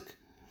mazik.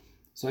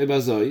 So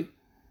Ibazoi,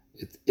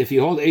 if you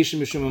hold Eish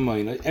Mishum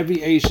Amayna, every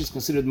Eish is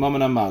considered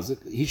Mammon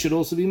HaMazik, he should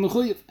also be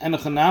Mechuyev. And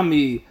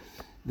Chanami,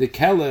 the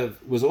Kelev,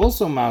 was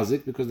also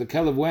mazik, because the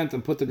Kelev went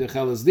and put the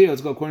Gachelis there.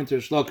 Let's go according to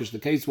Shlokish. The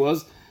case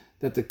was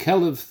that the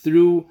Kelev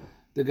threw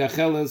the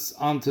Gachelis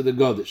onto the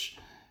Godish.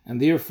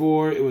 And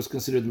therefore it was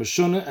considered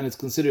Meshuna, and it's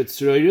considered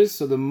Tzroiris.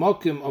 So the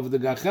Mokim of the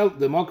Gachel,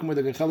 the Mokim where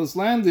the Gachelis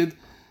landed,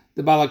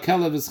 the Bala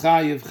Kelev is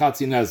Chayiv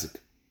Chatzi Nezik.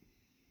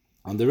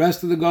 On the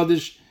rest of the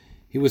Godish,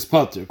 he was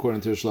potter, according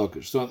to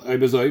Shlokish. So,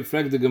 Ibazoi,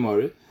 frag the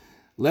Gemara,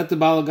 let the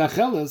Baal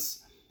Gachelis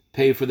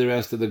pay for the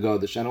rest of the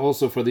Godish, and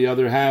also for the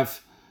other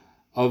half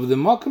of the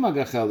Mokum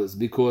Gachelis,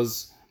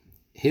 because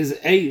his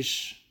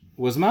Eish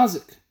was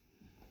Mazik.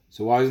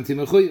 So why isn't he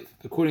Mechuyev?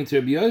 According to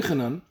Rabbi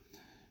Yochanan,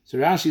 so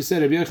Rashi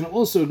said Rabbi Yochanan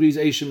also agrees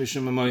Eish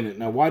Mishum Amoynet.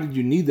 Now, why did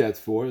you need that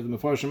for? The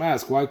Mefarshim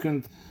asked, why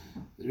couldn't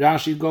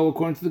Rashi go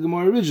according to the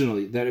Gemara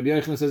originally? That Rabbi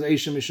Yochanan says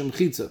Eish Mishum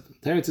Chitzav.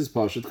 Teretz is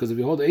Pashut, because if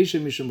you hold Eish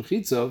Mishum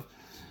Chitzav,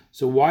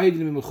 so why are you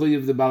going to be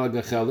mechuyev the Bala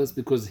Gachelis?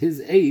 Because his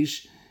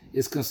eish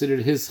is considered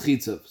his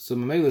chitzav. So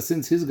Mamela,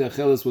 since his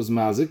Gachelis was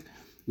mazik,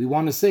 we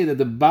want to say that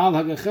the Baal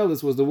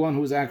HaGachelis was the one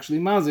who was actually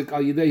mazik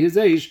al yidei his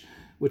eish,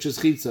 which is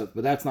chitzav.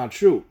 But that's not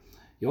true.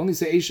 You only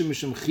say eish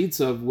mishum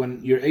chitzav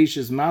when your eish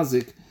is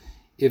mazik,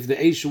 if the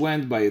eish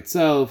went by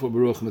itself or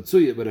baruch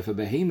metzuya. But if a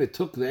behemoth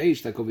took the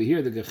eish, like over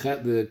here, the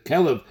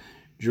Kelev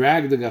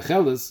dragged the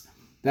Gachelis,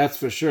 that's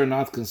for sure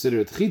not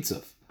considered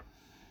chitzav.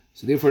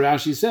 So therefore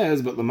Rashi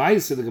says, but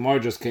Lamaisa, the Gemara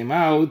just came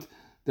out,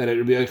 that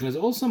Rabbi Yochanan is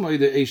also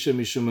Moide Eisha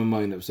Mishum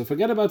Mamoynev. So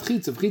forget about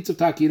Chitzav. Chitzav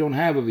Taki you don't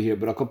have over here,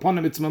 but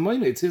Akoponim it's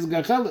Mamoynev, it's his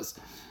Gachelis.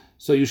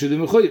 So you should be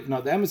Mechuyev.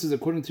 Now the emes is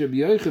according to Rabbi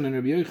Yochanan, and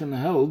Rabbi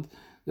Yochanan held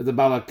that the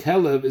Bala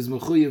Kelev is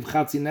Mechuyev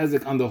Chatzi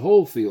Nezek on the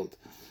whole field.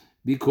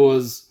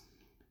 Because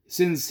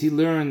since he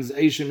learns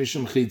Eisha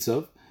Mishum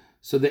Chitzav,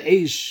 so the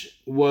Eish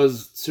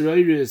was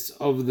Tzeroiris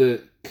of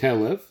the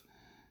Kelev,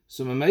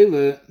 so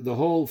Mamela, the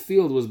whole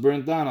field was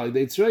burnt down like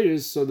the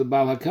Tzroiris, so the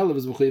Baal HaKelev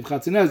is Mechuyev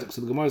Chatzi Nezek.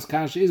 So the Gemara's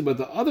Kasha is, but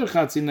the other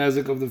Chatzi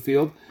Nezek of the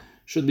field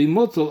should be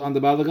Mutal on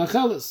the Baal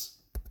HaGachelis.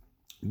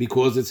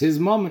 Because it's his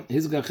moment,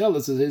 his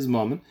Gachelis is his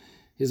moment.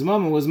 His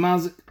moment was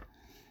Mazik.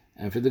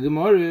 And for the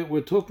Gemara,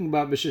 we're talking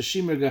about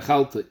B'Shashimer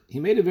Gachalta. He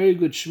made a very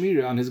good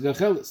Shmira on his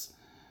Gachelis.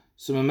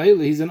 So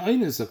Mamela, he's an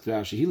Einis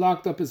Rashi. He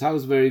locked up his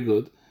house very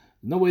good.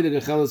 No way the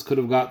Gachelis could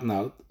have gotten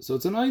out. So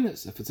it's an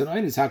Einis. If it's an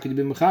Einis, how could you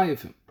be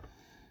Mechayev him?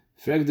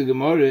 Frag the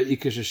Gemara,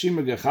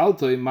 Ikashashimer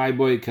Gachaltoi, my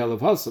boy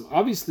Kelev Hasam.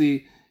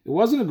 Obviously, it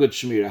wasn't a good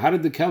Shmira. How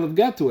did the Kelev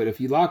get to it? If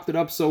he locked it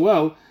up so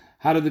well,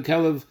 how did the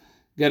Kelev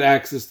get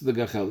access to the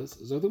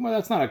Gachelis? So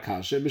that's not a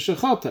kasha.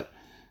 B'Shechotar.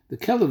 The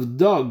Kelev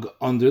dug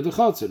under the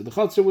Chatzar. The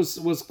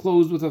Chatzar was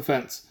closed with a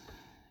fence.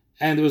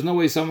 and there was no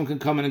way someone can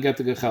come in and get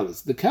the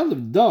gechelis. The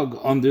kelev dug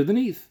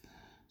underneath.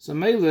 So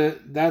Mele,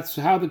 that's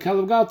how the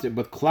kelev got there.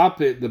 But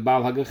klape, the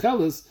Baal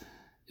HaGechelis,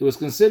 it was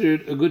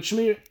considered a good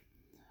shmir.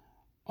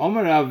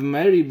 Omer Rav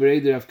Meri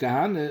Breder of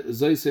Kahane,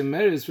 Zoyse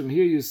Meres, from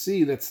here you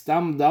see that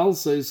Stam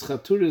Dalsa is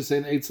Chaturis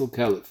and Eitzel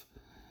Kelev.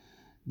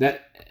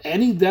 That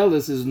any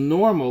delis is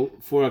normal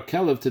for a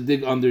kelev to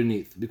dig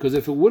underneath. Because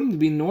if it wouldn't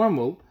be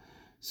normal,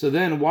 so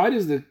then why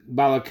does the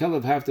Baal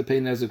HaKelev have to pay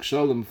Nezek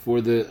Shalom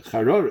for the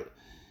Charora?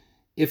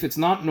 If it's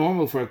not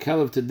normal for a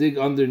kelev to dig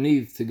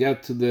underneath to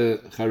get to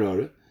the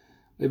Charora,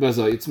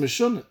 it's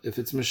Meshunah. If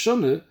it's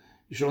Meshunah,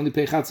 you should only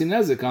pay Chatzi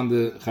Nezek on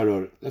the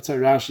Charora. That's how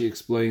Rashi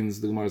explains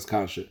the Gemara's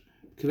Kasha.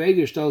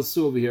 Kveger tells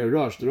over here,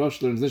 Rosh. The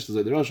Rosh learns this.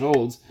 The Rosh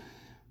holds,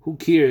 who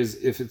cares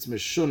if it's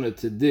Meshunah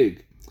to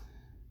dig?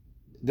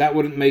 That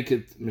wouldn't make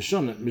it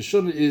Meshunah.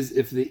 Meshunah is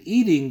if the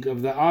eating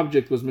of the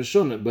object was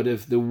Meshunah, but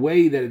if the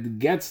way that it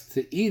gets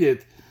to eat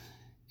it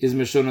is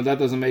Meshunah, that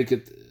doesn't make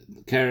it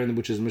Karen,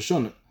 which is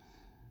Meshunah.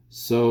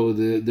 So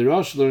the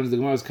Rosh learns the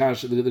Gemara's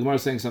Kasha. The Gemara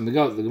is saying something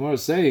else. The Gemara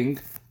is saying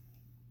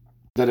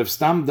that if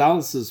Stam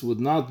Dalsis would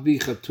not be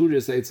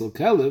Chaturis Eitzel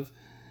Kelev,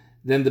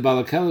 then the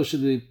Baal HaKelev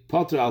should be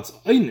Potter als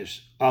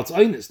Einis.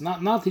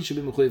 Not he should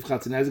be Mechuyev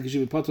Chatzin Nezek, he should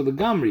be Potter the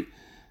Gamri.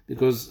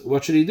 Because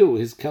what should he do?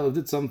 His Kelev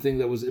did something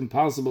that was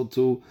impossible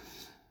to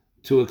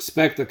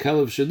expect a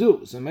Kelev should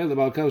do. So maybe the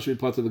Baal HaKelev should be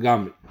Potter the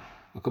Gamri.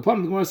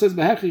 Akapon, the Gemara says,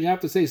 Behechri, you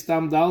have to say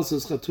Stam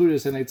Dalsis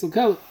Chaturis and Eitzel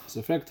Kelev.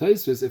 So fact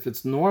Taisvis, if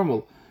it's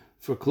normal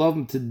for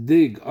Klovim to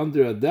dig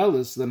under a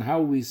delis, then how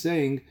are we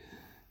saying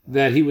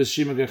that he was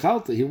Shimar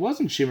Gechalta? He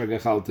wasn't Shimar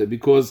Gechalta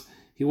because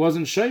he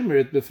wasn't Shomer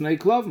it b'fnei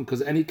Klovim,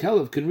 because any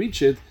Kelev can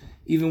reach it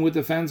even with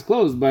the fans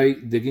closed by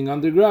digging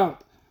underground.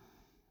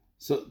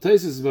 So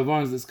Taisus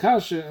bavarns this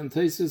kasha, and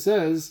Taisus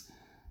says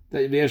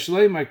that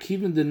v'yashleimar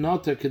kivin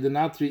denotar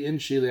kedenatri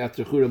inshi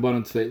le'atrachur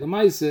rabbanon tfei.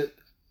 L'maise,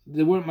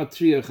 they weren't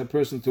matriach a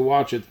person to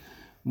watch it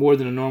more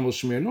than a normal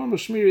shmir. Normal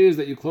shmir is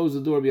that you close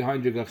the door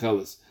behind your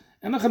gachelis.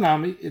 And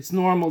achanami, it's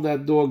normal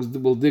that dogs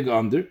will dig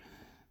under,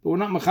 but we're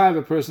not machayev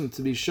a person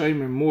to be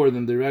shomer more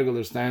than the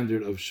regular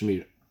standard of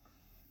shmir.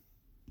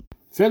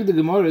 Frag the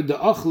Gemara, the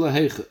achla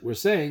heiche. We're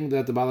saying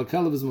that the Baal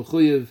HaKelev is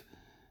mechuyev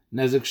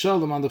nezek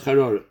shalom on the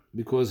charora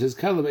because his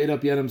kelev ate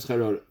up Yenem's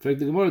charora. Frag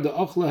the Gemara, the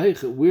achla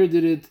heiche. Where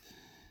did it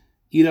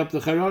eat up the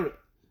charora?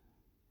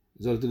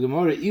 So the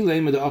Gemara,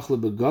 ileim the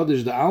achla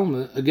begadish the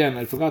alma. Again,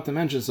 I forgot to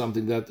mention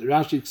something that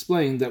Rashi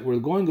explained that we're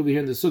going over here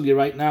in the sugya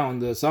right now in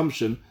the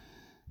assumption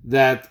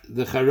that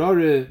the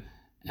charora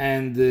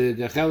and the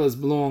gachelas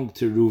belong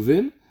to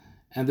Reuven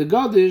and the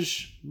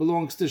gadish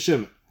belongs to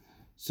Shimon.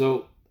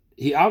 So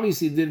he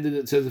obviously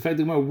didn't. So the fact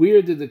the Gemara,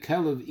 where did the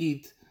kelev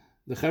eat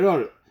the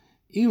charora?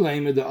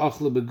 Ilaim the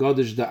achla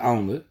begadish the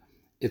alma.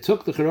 It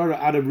took the charora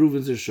out of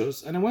Reuven's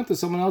rishus and it went to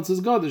someone else's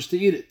gadish to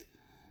eat it.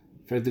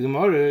 In fact, the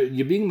Gemara,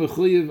 you're being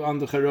mechuyev on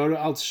the charora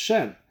als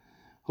shen.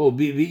 Ho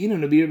beinu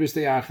nabir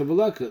b'steyacha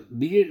v'laka.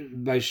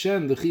 By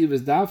shen, the chiyuv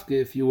is dafke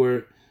if you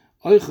were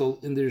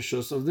oichel in the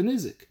rishus of the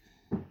nizik,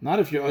 not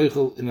if you're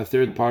oichel in a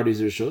third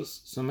party's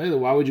rishus. So maybe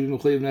why would you be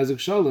mechuyev nezek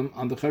shalom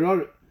on the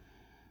charora?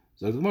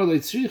 So the Gemara,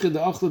 leitzricha the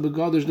achla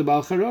begadish the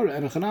Baal charora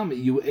and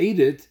achanami. You ate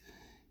it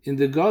in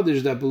the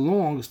gadish that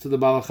belongs to the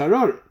Baal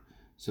charora.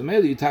 So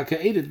maybe you taka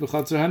ate it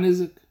b'chatzar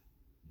hanizik.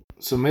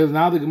 So maybe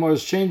now the Gemara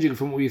is changing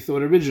from what we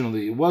thought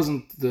originally. It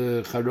wasn't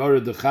the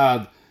charora the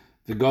chad,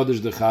 the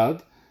gadish the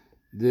chad.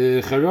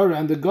 The charora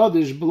and the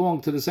gadish belong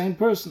to the same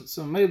person.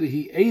 So maybe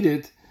he ate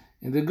it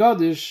in the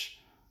gadish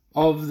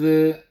of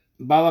the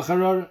Baal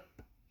charora,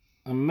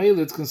 and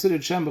maybe it's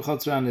considered shem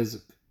b'chatzar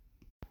hanizik.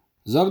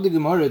 Zog the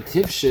Gemara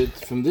tifshit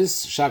from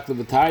this shakla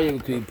v'tarya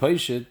v'kui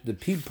poishit the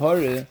pi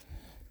pare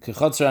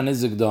kechatzar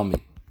hanizik dami,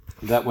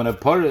 that when a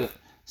pare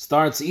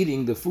starts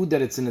eating the food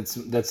that's in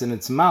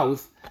its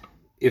mouth,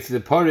 if the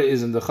pare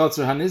is in the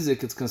chatzar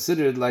hanizik, it's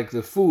considered like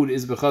the food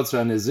is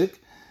b'chatzar hanizik,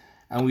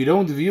 and we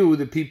don't view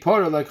the pi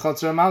pare like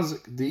chatzar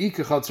mazik. The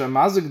ika chatzar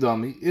mazik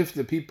dami, if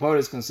the pi pare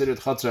is considered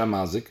chatzar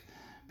mazik,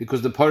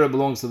 because the pare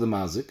belongs to the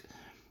mazik.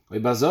 Why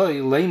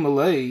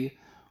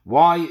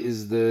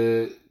is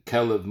the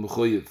kelev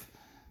mechuyev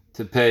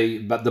to pay,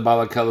 but the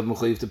Baal HaKelev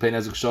mechuyev to pay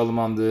nezek shalom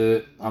on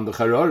the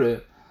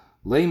charora?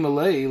 Lei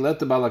malei, let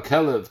the Baal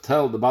HaKelev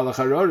tell the Baal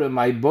HaCharora,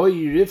 my boy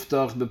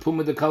riftach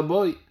bepuma de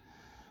kalboy.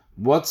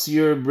 What's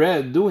your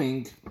bread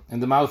doing in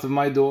the mouth of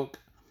my dog?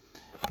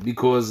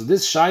 Because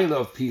this shaila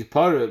of pi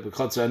pare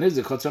b'chatzar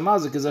hanizik, chatzar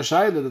mazik is a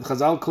shaila that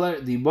Chazal clear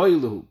the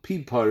boiluhu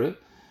pi pare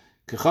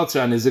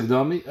kechatzar hanizik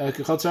dami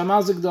kechatzar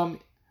mazik dami.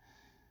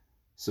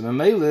 So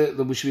memele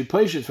we should be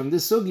patient from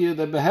this sugya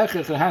that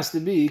behechach has to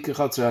be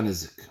kechatzar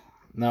hanizik.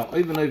 Now,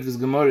 even if this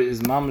Gemara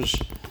is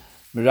mamish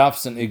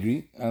mirafs and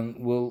igri, and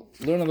we'll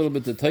learn a little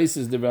bit the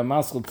Taisus the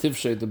Ramaschal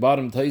Tifshay, the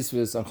bottom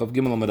Taisvis on Chav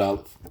Gimel Amud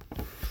Aleph.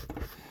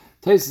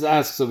 Taisus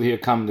asks over here,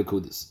 Kam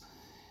Nekudis.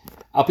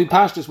 Al Pi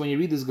Pashtus, when you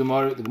read this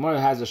Gemara, the Gemara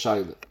has a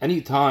shayla.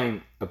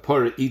 Anytime a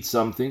pura eats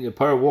something, a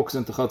pura walks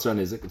into Chatzar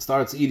Nizik, it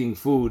starts eating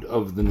food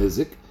of the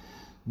Nizik,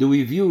 do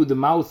we view the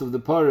mouth of the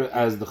pura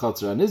as the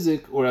Chatzar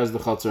Nizik or as the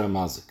Chatzar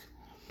Mazik?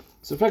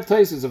 So, in fact,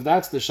 Taisus, if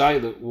that's the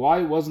Shaila,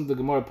 why wasn't the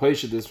Gemara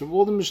Paisha this from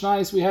all the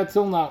Mishnayos we had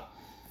till now?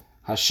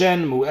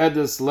 Hashen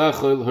mu'edes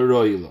lechol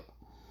haroyila.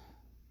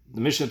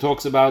 The Mishnah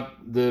talks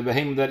about the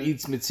behemoth that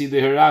eats mitzide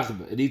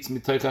herachbe, it eats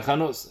mitoich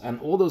hachanos, and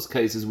all those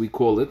cases we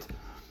call it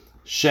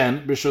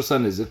shen b'shos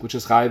hanizik, which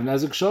is chayiv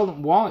nazik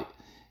shalom. Why?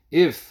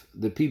 If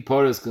the pi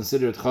parah is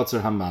considered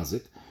chatzar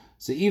hamazik,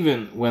 so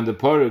even when the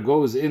parah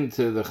goes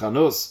into the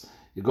chanos,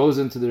 it goes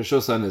into the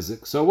rishos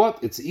hanizik. So what?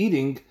 It's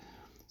eating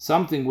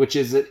something which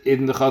is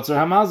in the chatzar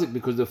hamazik,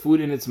 because the food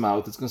in its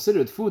mouth is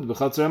considered food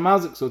b'chatzar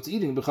hamazik. So it's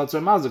eating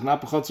b'chatzar hamazik,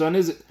 not b'chatzar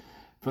hanizik.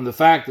 From the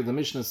fact that the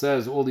Mishnah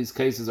says all these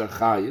cases are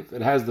chayiv,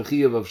 it has the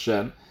chayiv of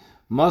shen,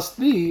 must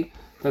be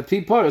that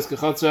pi parah is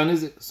k'chatzar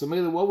hanizik. So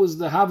maybe what was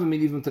the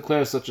havamid even to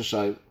declare such a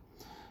shayla?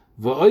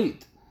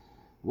 V'oid.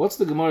 What's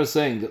the Gemara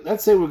saying?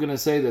 Let's say we're going to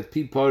say that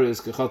pi parah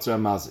is k'chatzar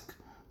hamazik.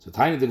 So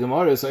tiny the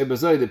Gemara is the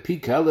pi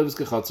kelev is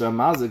k'chatzar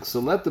hamazik. So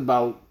let the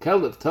bal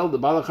kelev tell the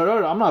bal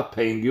charara, I'm not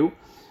paying you,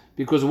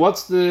 because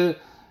what's your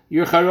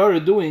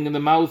charara doing in the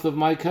mouth of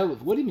my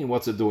kelev? What do you mean?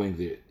 What's it doing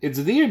there? It's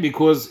there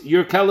because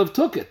your kelev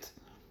took it.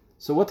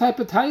 So what type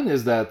of taina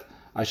is that?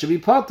 I should be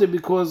potter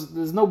because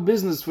there's no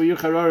business for your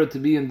charara to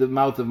be in the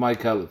mouth of my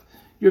kelev.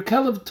 Your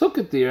kelev took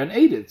it there and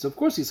ate it, so of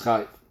course he's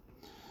chayiv.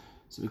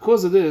 So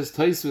because of this,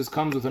 Taisvis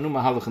comes with a new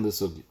mahalach in the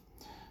sugi.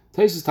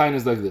 Taisvis taina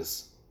is like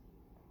this: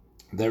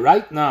 that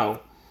right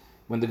now,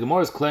 when the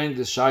Gemara is claiming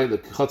this shayla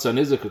k'chatzar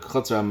nizik or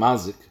k'chatzar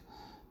hamazik,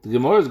 the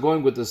Gemara is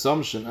going with the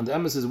assumption, and the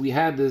emes we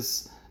had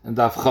this in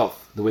Daf Chav.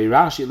 The way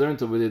Rashi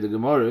learned over there, the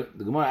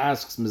Gemara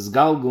asks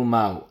mizgalgul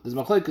ma'u. There's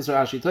machlekes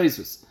Rashi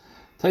Taisvis.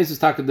 Taisus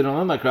Taka didn't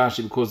learn like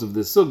Rashi because of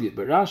this sugya,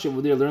 but Rashi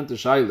over there learned the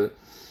shaila.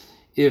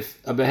 If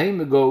a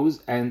behemoth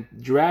goes and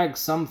drags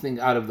something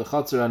out of the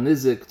chatzar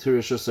hanizik to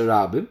rishos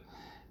harabim,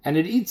 and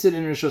it eats it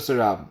in rishos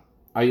harabim,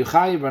 are you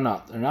chayiv or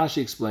not? And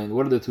Rashi explained,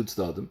 what are the two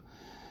tzdadim?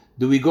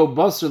 Do we go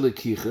basar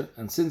lekicha,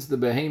 and since the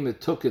behemoth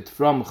took it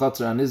from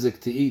chatzar hanizik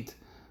to eat,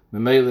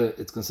 memela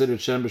it's considered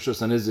shem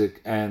b'shos hanizik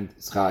and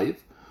it's chayiv?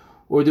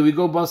 Or do we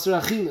go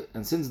basar achila,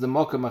 and since the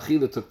makam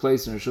achila took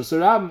place in rishos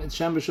harabim, it's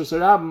shem b'shos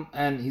harabim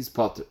and he's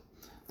potter?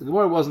 The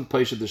Gemara wasn't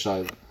paisha the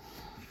shaila.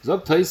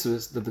 Zog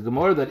Taisvis that the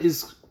Gemara that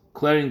is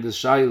clearing the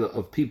shaila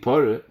of pi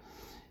parah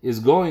is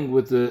going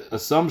with the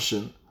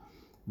assumption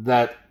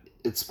that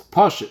it's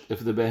pashit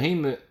if the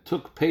behemoth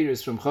took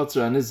payers from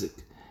chatzar hanizik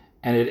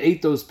and it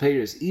ate those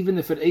payers, even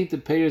if it ate the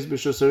payers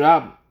b'shos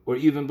harabim or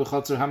even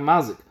b'chatzar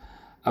hamazik,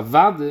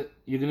 avada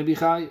you're going to be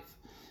chayiv,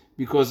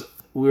 because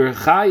we're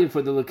chayiv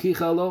for the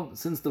lakicha alone,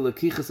 since the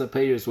lakichas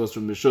payers was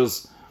from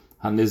b'shos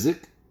hanizik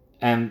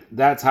and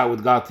that's how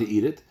it got to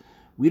eat it.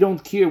 We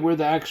don't care where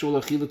the actual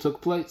achila took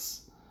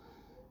place,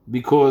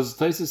 because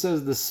Taisa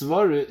says the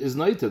svara is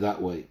noita that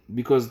way,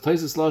 because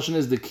Taisa's lashon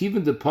is the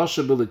kivin de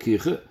pasha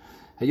b'lekicha.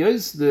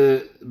 Hayos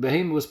the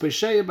behemoth was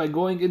pesheya by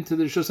going into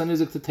the rishos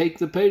hanizik to take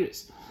the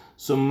peiros.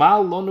 So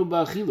mal lonu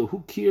ba'achila.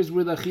 Who cares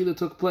where the achila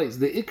took place?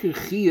 The ikr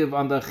chiyav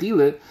on the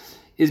achila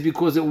is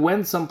because it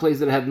went someplace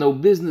that it had no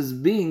business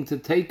being to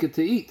take it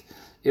to eat.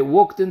 It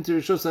walked into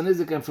rishos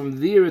hanizik and from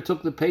there it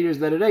took the peiros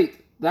that it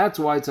ate. That's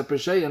why it's a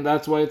pesheya and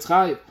that's why it's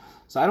chayiv.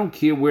 So I don't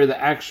care where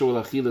the actual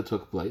achila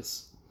took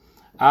place.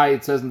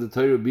 It says in the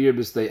Torah, bir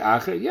b'stei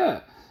acher.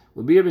 Yeah,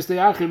 well, bir b'stei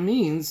acher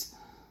means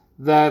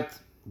that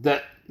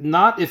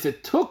not if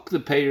it took the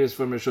payers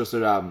from rishos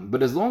harabim,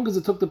 but as long as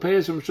it took the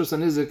payers from rishos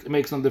hanizik, it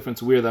makes no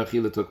difference where the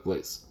achila took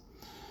place.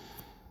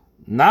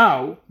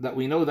 Now that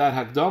we know that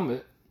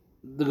hakdamah,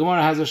 the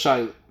Gemara has a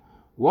shayla.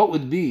 What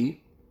would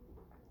be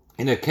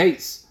in a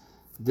case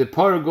the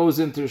parah goes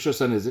into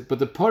rishos hanizik, but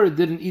the parah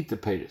didn't eat the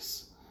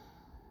payers?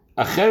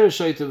 A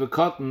cheresheit of a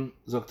cotton,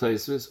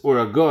 Zoktaisvis, or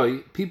a goy,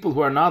 people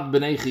who are not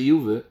b'nei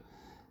chiyuve,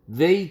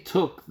 they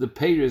took the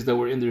payers that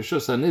were in the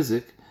rishos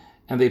hanizik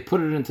and they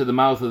put it into the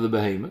mouth of the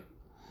behemoth.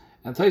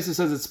 And Taisa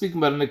says it's speaking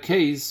about in a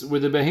case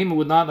where the behemoth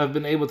would not have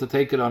been able to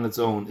take it on its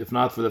own, if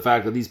not for the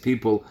fact that these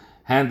people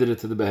handed it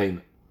to the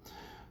behemoth.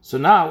 So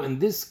now, in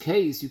this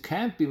case, you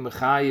can't be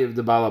mechayiv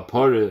the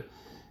balapore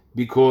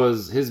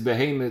because his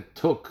behemoth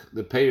took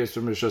the payers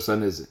from rishos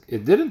hanizik.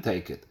 It didn't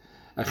take it.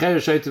 A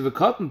cheresheit of a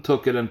cotton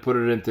took it and put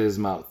it into his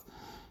mouth.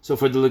 So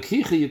for the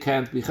lekicha you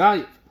can't be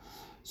chayiv.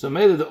 So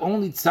maybe the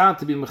only tzad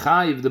to be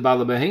mechayiv the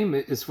bala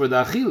behemoth is for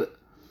the achila.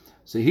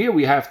 So here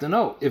we have to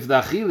know if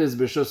the achila is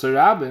b'shos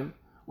harabim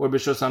or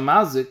b'shos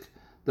hamazik,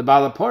 the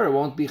bala pora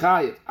won't be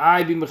chayiv.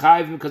 I be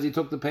mechayiv because he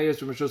took the payers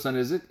from rishos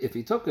hanizik. If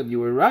he took it, you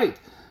were right.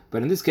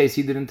 But in this case,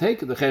 he didn't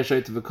take it. The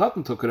cheresheit of a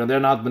cotton took it, and they're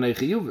not b'nei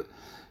chiyuv.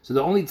 So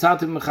the only tzad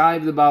to be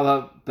mechayiv the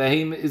bala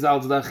behemoth is al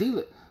the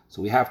achila.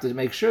 So we have to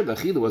make sure the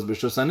achila was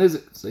b'shos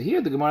hanizik. So here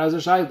the Gemara has a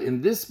shayla.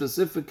 In this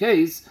specific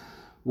case,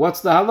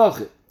 what's the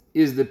halacha?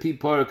 Is the pi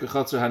parah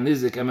k'chatzar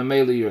hanizik and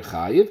memela you're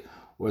chayiv,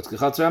 or it's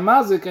k'chatzar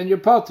hamazik and you're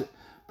potter?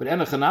 But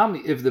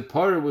enochanami, if the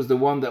parah was the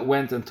one that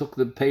went and took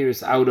the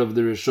payers out of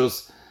the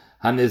rishos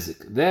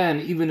hanizik, then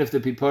even if the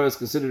pi parah is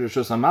considered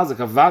rishos hamazik,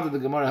 avada the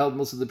Gemara held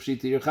most of the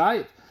pshita you're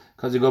chayiv,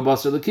 because you go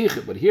basar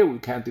lekicha. But here we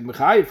can't be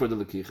mechayiv for the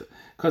lekicha,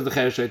 because the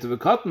cheresheit of a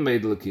cotton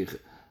made the lekicha.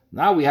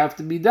 Now we have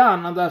to be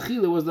done on the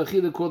achila. Was the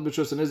achila called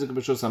b'shus hanizik or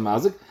b'shus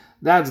hamazik?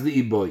 That's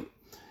the iboy.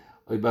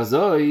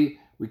 Oibazoi,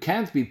 we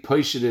can't be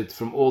posheted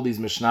from all these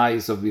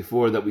mishnayos of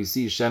before that we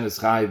see shen is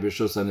chai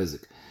b'shus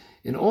hanizik.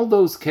 In all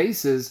those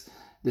cases,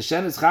 the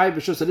shen is chai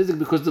b'shus hanizik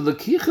because the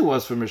lekicha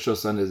was from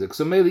b'shus hanizik.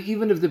 So maybe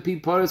even if the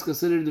pipar is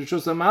considered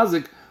b'shus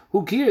hamazik,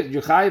 who cares?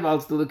 You're chai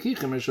about the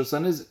lekicha b'shus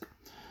hanizik.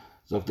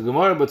 So the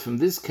Gemara, but from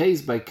this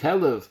case by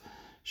Kelev,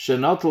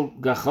 shenotl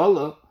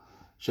gachola,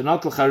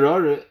 shenotl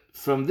charore,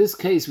 from this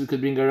case we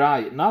could bring a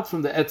raya, not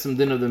from the etzem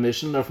din of the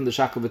mission, nor from the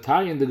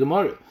shakavatari in the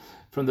Gemara.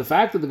 From the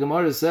fact that the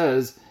Gemara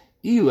says,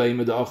 if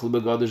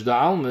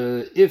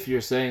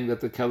you're saying that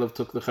the Kelev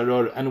took the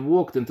charor and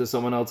walked into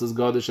someone else's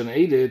gadish and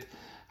ate it,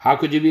 how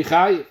could you be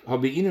chayiv?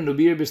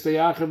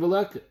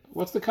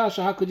 What's the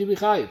kasha? How could you be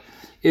chayiv?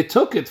 It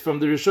took it from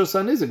the Rishus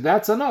HaNizik.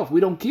 That's enough.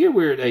 We don't care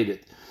where it ate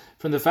it.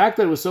 From the fact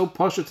that it was so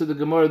pasha to the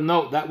Gemara,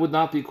 no, that would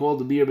not be called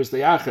the bir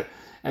b'steyacher.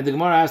 And the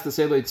Gemara has to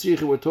say,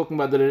 we're talking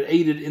about that it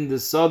ate it in the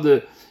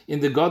sada,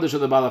 in the gadish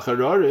of the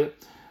balacharore.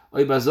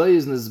 Oibazoi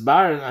is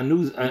nizbar,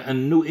 a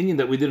new Indian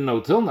that we didn't know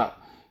till now.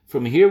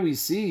 From here we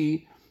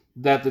see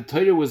that the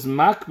Torah was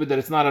makbid, that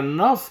it's not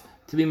enough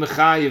to be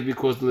mechayiv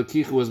because the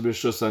lekicha was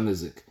b'shus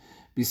hanizik.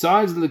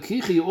 Besides the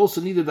lekicha, you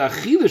also needed the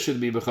achila should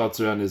be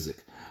b'chatzer hanizik.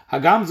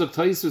 Hagam zok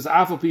toisus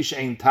afal pi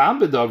she'ein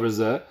tam b'davar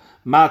zeh,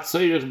 ma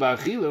tzoyrich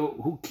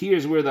b'achila, who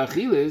cares where the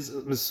achila is?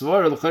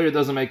 Misvara l'chayr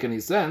doesn't make any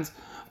sense.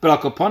 But al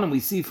kaponim we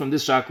see from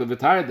this shakla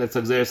v'tar that's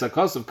agzeres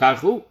hakosov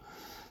kachu,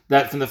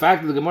 that from the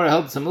fact that the Gemara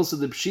held Samilsa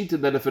the Pshita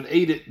that if it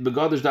ate it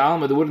begadish the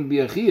alma there wouldn't be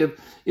a chiyuv,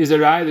 is a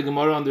raya the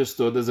Gemara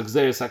understood as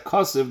agzeres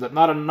hakosov that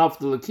not enough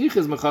the lekich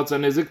is mechatzer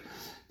nizik,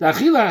 the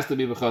achila has to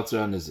be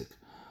b'chatzer nizik.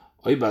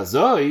 Oy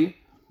bazoi,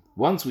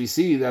 once we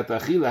see that the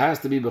achila has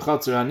to be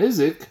b'chatzer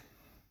nizik,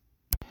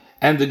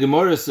 and the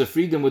Gemara is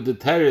freedom with the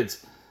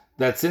teretz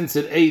that since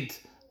it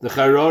ate the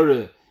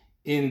charore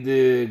in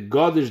the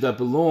gadish that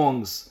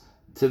belongs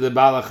to the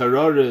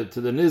balacharore, to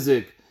the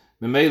nizik,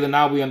 memela,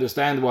 now we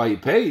understand why he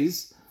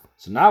pays.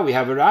 So now we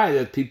have a raya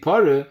that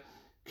pipara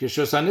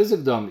kishos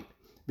hanizik domi,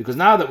 because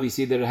now that we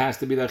see that it has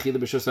to be the achila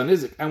b'shos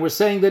hanizik, and we're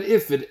saying that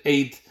if it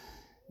ate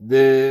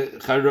the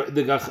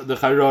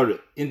charore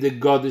in the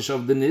gadish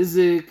of the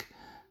nizik,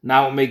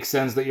 now it makes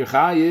sense that you're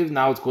chayiv.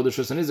 Now it's called the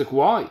shos hanizik.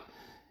 Why?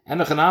 And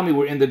the chanami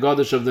were in the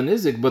gadish of the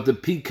nizik, but the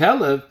pi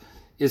kelev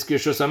is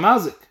kishos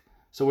hamazik,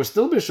 so we're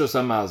still b'shos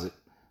hamazik.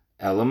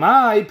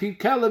 Elamai pi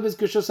kelev is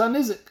kishos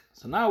hanizik.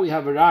 So now we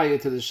have a raya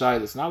to the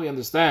shaylas. Now we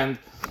understand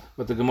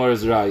what the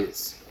Gemara's raya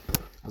is.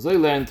 As I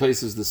learn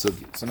places the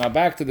sugi. So now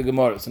back to the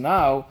Gemara. So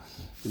now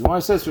the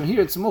Gemara says from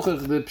here it's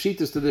muchach the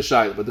pshitas to the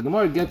shayla, but the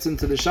Gemara gets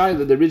into the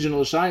shayla, the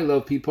original shayla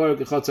of pipar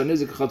kechatzer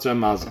nizik kechatzer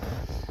mazik.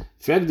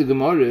 Frag the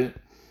Gemara.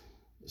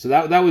 So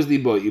that was the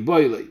boy.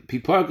 Like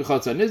pipar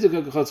kechatzer nizik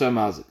kechatzer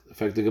mazik.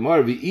 Frag the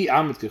Gemara vi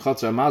amet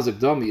kechatzer mazik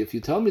domi. If you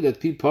tell me that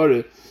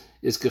pipar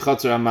is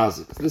kechatzer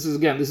mazik, this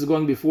is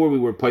going before we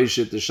were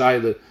paishit the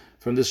shayla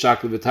from this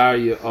shakla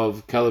v'tarya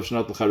of Kelev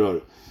Shnot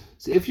l'Charor.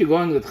 So if you're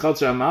going with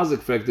Chatzer HaMazik,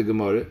 frek the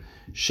Gemara,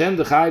 Shen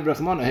the Chayiv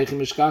Rachmana, Heichim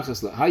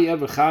Mishkachas, how you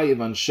ever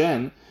Chayiv on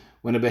Shen,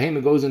 when a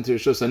behemoth goes into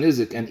Rishos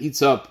HaNizik and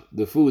eats up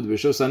the food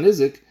Rishos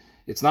HaNizik,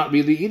 it's not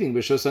really eating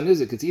Rishos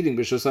HaNizik, it's eating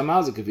Rishos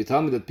HaMazik. If you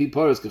tell me that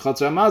Pipar is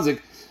Chatzer HaMazik,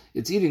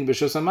 it's eating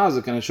Rishos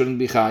HaMazik and it shouldn't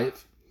be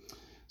Chayiv.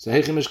 So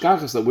Heichim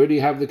Mishkachas, where do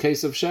you have the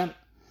case of Shen?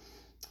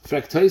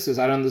 Fraktosis,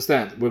 I don't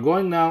understand. We're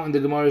going now in the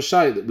Gemara's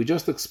Shaila. We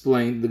just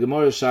explained the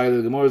Gemara's Shaila.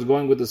 The Gemara is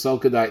going with the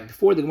Salkadai.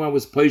 Before the Gemara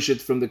was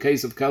poishit from the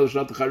case of Kelev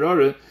Shnot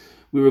l'Charore,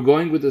 we were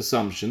going with the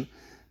assumption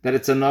that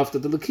it's enough that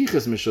the Lekich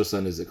is Mishos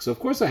HaNizik. So of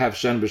course I have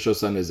Shen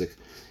B'Shos HaNizik.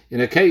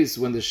 In a case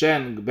when the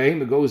Shen,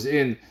 Behema goes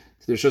in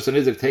to the Rishos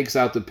HaNizik, takes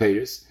out the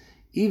payers,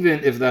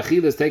 even if the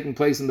Achila is taking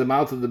place in the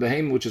mouth of the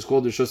Behema, which is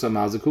called the Rishos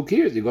HaMazik, who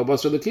cares? You go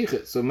Basar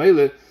Lekich. So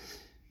Mele,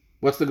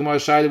 what's the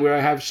Gemara's Shaila where I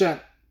have Shen?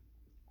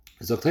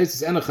 So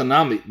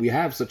we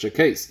have such a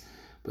case,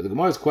 but the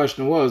Gemara's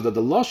question was that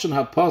the lashon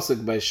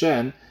hapasik by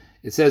Shen,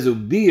 it says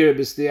ubir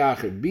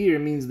b'steyacher. Bir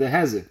means the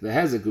hezek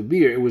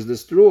ubir. It was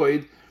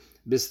destroyed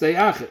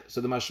b'steyacher.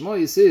 So the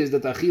mashmoyis is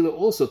that the achila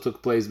also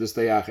took place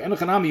b'steyacher. And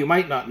chanami, you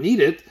might not need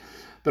it,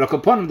 but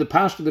upon him the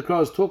Pashto of the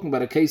Krah is talking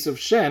about a case of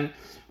Shen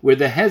where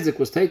the hezek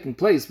was taking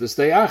place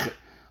b'steyacher.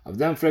 Of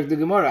them, frek the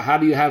Gemara, how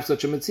do you have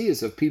such a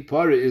metzias? If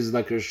pipara is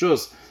like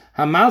rishus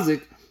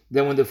hamazik,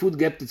 then when the food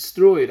gets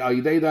destroyed,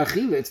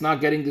 it's not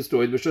getting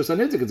destroyed b'shus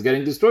hanizik, it's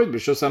getting destroyed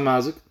b'shus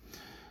hamazik.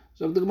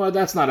 So the Gemara,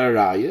 that's not a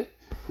raya.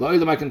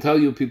 Lo'ilam, I can tell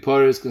you,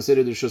 pipara is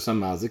considered b'shus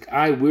hamazik.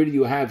 Where do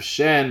you have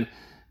Shen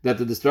that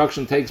the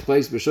destruction takes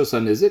place b'shus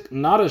hanizik?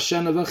 Not a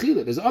Shen of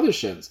achila. There's other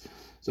Shens.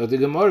 So the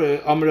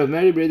Gemara, Amar of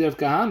Mary Breder of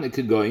Kahan, it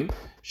could go in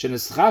Shen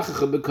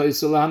eschachacha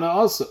b'koisel lahana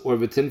also, or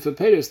v'tin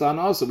fepeiris lahana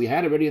also. We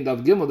had already in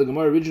Dav Gimel. The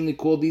Gemara originally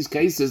called these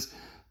cases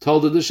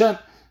told of the Shen.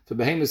 If a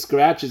behemoth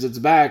scratches its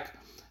back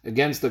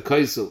against the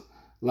kaisel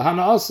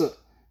lahana also,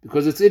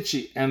 because it's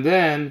itchy, and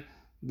then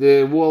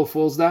the wall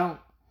falls down,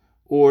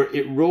 or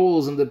it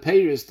rolls in the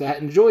peiris to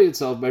enjoy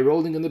itself by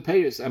rolling in the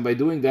peiris, and by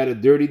doing that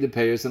it dirtied the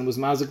peiris and was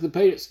mazik the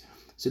peiris.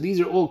 So these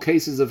are all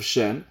cases of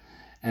Shen,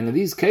 And in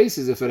these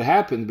cases, if it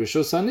happened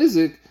b'rishus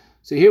hanizik,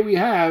 so here we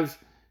have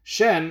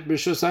shen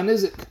b'rishus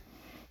hanizik.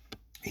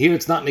 Here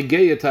it's not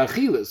negeya to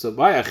achila. So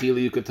by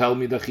achila you could tell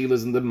me the achila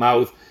is in the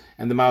mouth,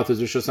 and the mouth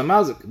is rishus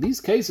hamazik.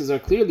 These cases are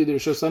clearly the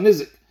rishus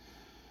hanizik.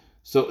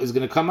 So it's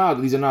going to come out.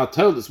 These are not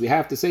toldas. We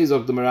have to say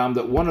Zok the Maram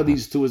that one of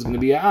these two is going to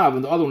be a av,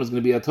 and the other one is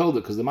going to be a tolda,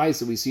 because the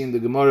ma'isa we see in the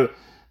Gemara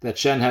that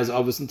shen has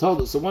avos and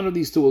tolda. So one of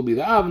these two will be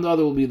the av, and the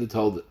other will be the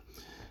tolda.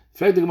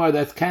 Frag the Gemara,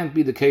 that can't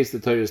be the case the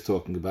Torah is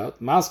talking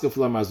about. Maska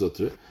flar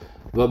marzotre,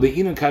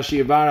 v'be'inun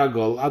kashir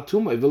varagol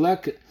atumay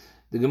v'lek.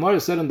 The Gemara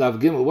said in Dav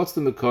Gimel, what's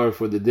the makar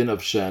for the din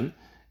of shen?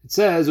 It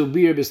says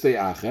ubir b'stei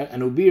acher,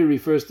 and ubir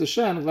refers to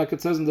shen, like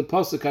it says in the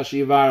pasuk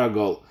kashir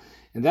varagol.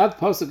 In that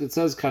pasuk it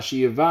says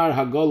kashiyavar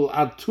hagol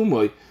ad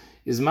tumoy,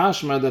 is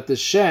mashma that the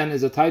shen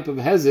is a type of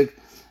hezek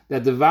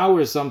that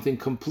devours something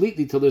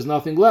completely till there's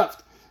nothing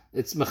left.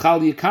 It's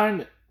mechal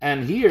yikarn,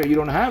 and here you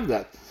don't have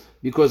that,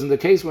 because in the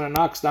case when it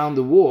knocks down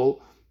the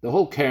wall, the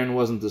whole cairn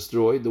wasn't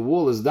destroyed. The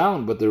wall is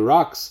down, but the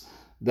rocks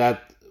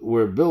that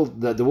were built,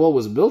 that the wall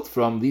was built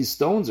from, these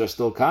stones are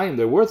still kaim.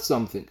 They're worth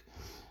something.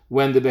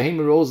 When the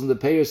behemoth rolls in the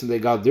payers and they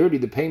got dirty,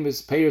 the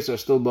payers are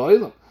still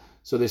ba'ilam.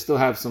 So they still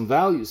have some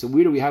value. So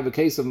where do we have a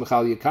case of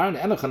Mechal Yakarna?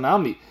 And a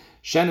Chanami,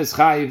 Shen is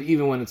Chayiv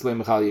even when it's Le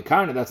Mechal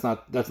Yakarna.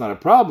 That's not a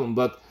problem.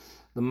 But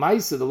the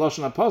Maisa, the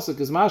Lashon HaPasuk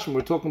is Mashma.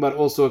 We're talking about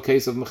also a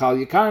case of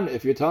Mechal Yakarna.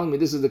 If you're telling me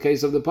this is the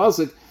case of the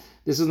Pasuk,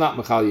 this is not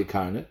Mechal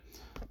Yakarna.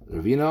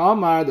 Ravina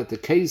Omar, that the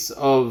case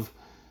of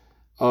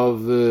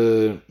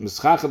Meschacha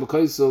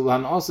B'Koisel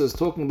Hanasa is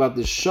talking about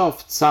the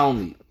Shof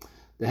Tzalmi.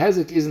 The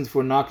Hezek isn't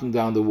for knocking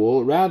down the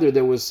wall. Rather,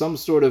 there was some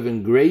sort of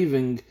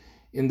engraving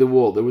in the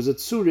wall. There was a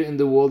tzura in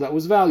the wall that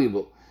was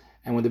valuable.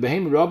 And when the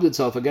behemoth rubbed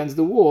itself against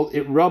the wall,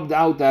 it rubbed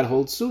out that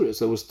whole tzura.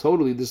 So it was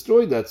totally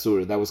destroyed, that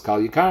tzura. That was kal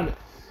yikarna.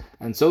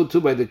 And so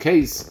too by the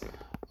case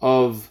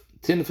of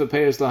tinfa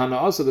peiris lahana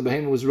also, the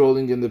behemoth was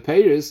rolling in the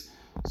peiris.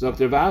 So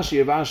after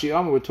Rashi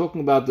Amar, we're talking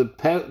about the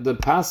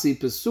pasi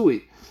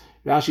pesui.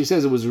 Rashi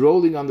says it was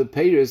rolling on the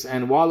peiris,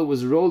 and while it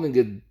was rolling,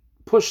 it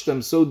pushed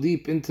them so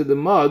deep into the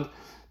mud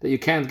that you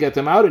can't get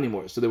them out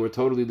anymore. So they were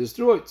totally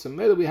destroyed. So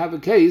maybe we have a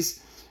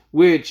case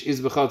which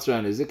is b'chatra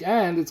and izik,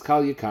 and it's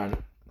kal yikarna.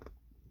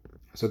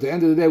 So at the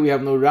end of the day, we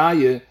have no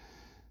raya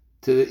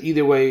to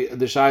either way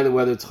the shayla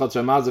whether it's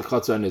chatra mazik,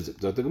 chatra and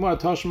izik. So the Gemara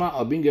Toshma,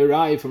 I'll bring a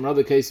raya from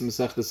another case in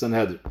Masechta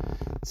Sanhedrin.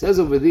 It says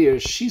over there,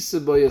 shisa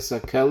boyas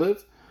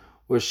hakelev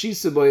or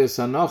shisa boyas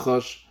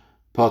hanachash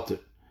potter.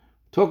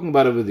 Talking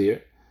about over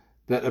there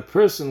that a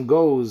person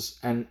goes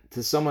and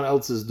to someone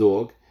else's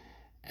dog,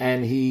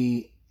 and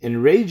he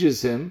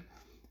enrages him,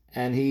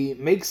 and he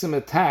makes him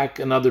attack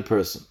another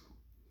person.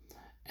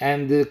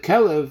 And the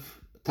Kelev,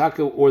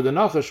 or the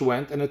Nachash,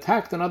 went and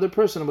attacked another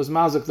person and was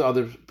mazik the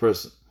other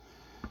person.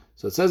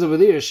 So it says over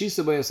there,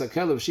 Shisa Bayas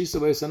HaKelev, Shisa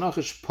Bayas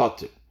HaNachash,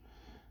 Potter.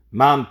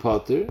 Man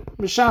Potter,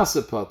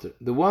 Mishasa Potter.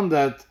 The one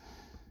that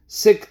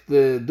sicked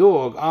the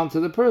dog onto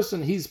the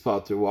person, he's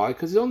Potter. Why?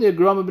 Because he's only a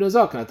Gram ibn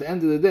Zakan. At the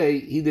end of the day,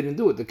 he didn't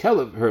do it. The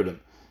Kelev heard him.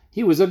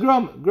 He was a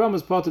Gram. Gram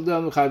is Potter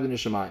down the Chayiv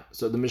Nishamayim.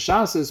 So the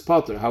Mishasa is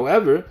Potter.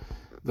 However,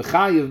 the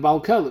Chayiv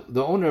Bal Kelev,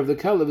 the owner of the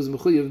Kelev, is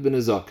Mechuyev bin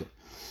Zakan.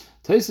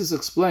 Taisus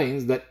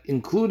explains that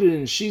included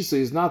in Shisa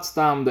is not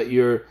stam that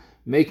you're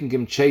making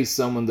him chase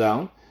someone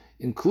down.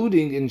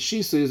 Including in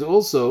Shisa is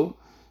also,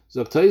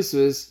 Zok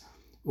Taisus,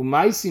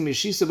 Umaisi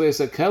Mishisa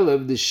Bayas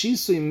HaKelev, the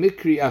Shisa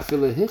Mikri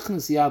Afila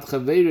Hichnes Yad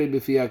Chaveirei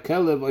B'fi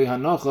HaKelev Oy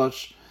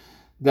HaNachash,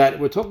 that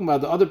we're talking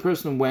about the other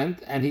person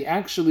went and he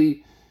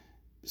actually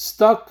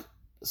stuck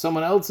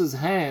someone else's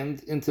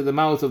hand into the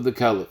mouth of the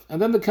Kelev.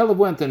 And then the Kelev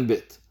went and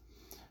bit.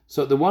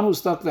 So the one who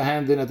stuck the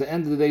hand in at the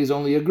end of the day is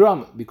only a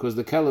gram, because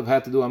the Kelev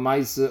had to do a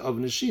maisa of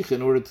neshich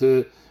in order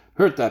to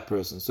hurt that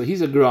person. So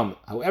he's a gram.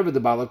 However, the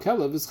Bala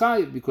Kelev is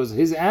chayiv because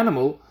his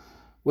animal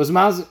was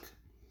mazik.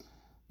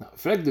 Now,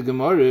 frag the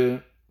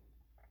Gemara,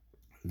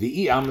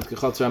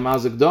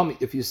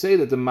 if you say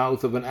that the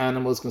mouth of an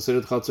animal is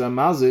considered chatra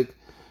mazik,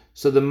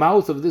 so the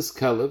mouth of this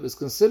Kelev is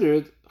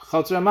considered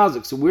chatra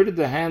mazik. So where did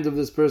the hand of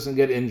this person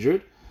get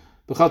injured?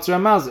 B'chatra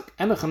mazik.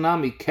 And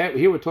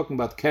here we're talking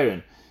about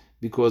Karen,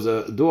 because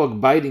a dog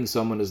biting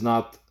someone is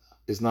not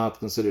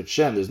considered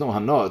shen. There's no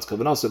hana. It's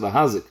kavanasa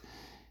lahazik.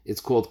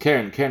 It's called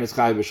keren. Keren is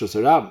chayiv b'shus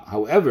harab.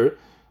 However,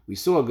 we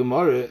saw a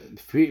Gemara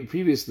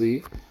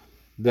previously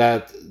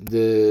that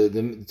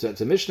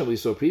the Mishnah we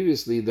saw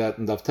previously that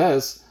in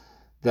Davtes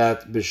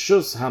that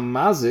b'shus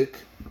hamazik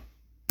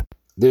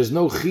there's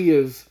no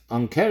chiyuv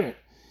on keren.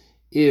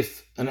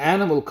 If an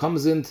animal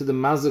comes into the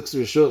mazik's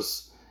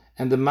rishus,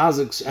 and the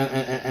mazik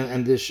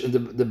and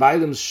the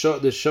bailim's shor,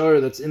 the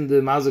shor that's in the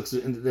mazik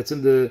that's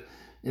in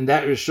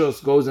that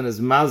rishos goes in as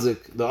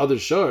mazik the other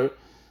shor,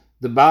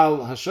 the baal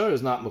hashor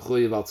is not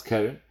mechuyev al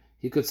tzkeren.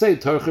 He could say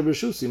tarcha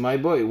rishusi, my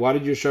boy, why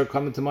did your shor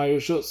come into my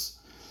rishos?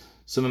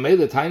 So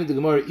memela tiny the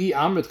gemara I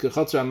amrit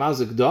kechatra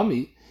mazik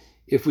dami.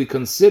 If we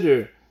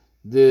consider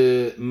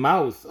the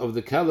mouth of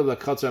the kelev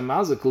like chatra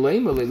mazik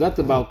leimele, let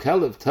the baal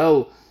kelev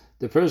tell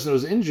the person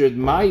who's injured,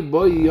 my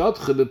boy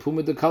yotche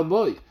bepumid the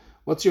kalboy.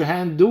 What's your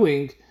hand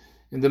doing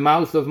in the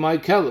mouth of my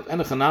Kelev?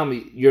 And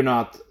Chanami, you're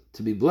not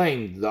to be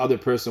blamed. The other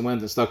person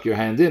went and stuck your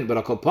hand in, but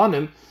I'll call upon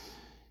him.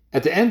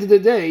 At the end of the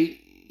day,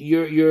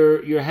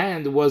 your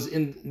hand was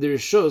in the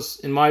rishus,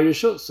 in my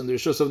rishus, in the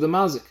rishus of the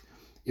mazik.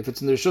 If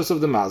it's in the rishus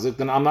of the mazik,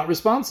 then I'm not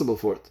responsible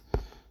for it.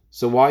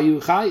 So why are you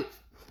chayiv?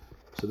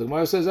 So the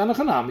Gemara says,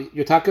 Anachanami,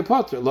 you're taka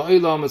potter.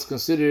 Lo'ilam is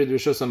considered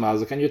rishus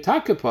mazik, and you're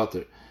taka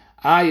potter.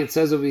 It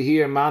says over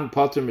here, man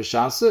potter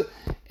mishasa,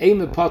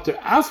 eime potter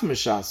af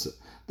mishasa.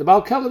 The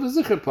Baal Kelev is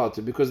zicher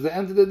potter, because at the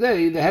end of the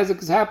day, the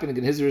hezek is happening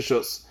in his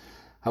rishus.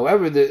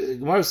 However, the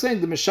Gemara is saying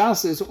the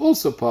mishasa is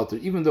also potter,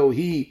 even though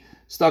he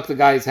stuck the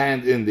guy's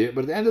hand in there,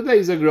 but at the end of the day,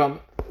 he's a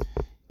grum.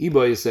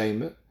 Ibo is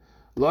saying,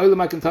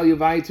 Lo'ilam, I can tell you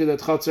weiter that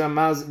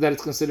that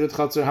it's considered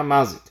chotzer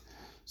hamazik.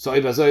 So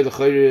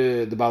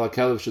the Baal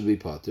Kelev should be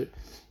potter.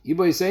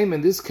 Ibo is saying,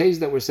 in this case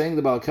that we're saying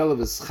the Baal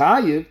Kelev is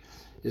chayiv,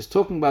 is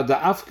talking about the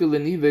afke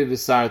lenive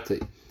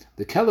v'sarte.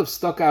 The Kelev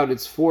stuck out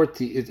its front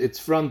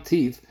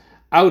teeth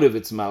out of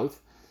its mouth,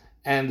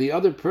 and the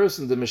other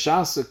person, the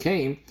Meshasa,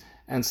 came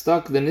and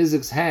stuck the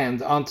Nizik's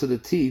hand onto the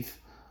teeth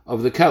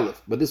of the Kelev.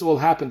 But this all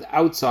happened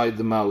outside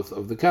the mouth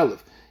of the Kelev.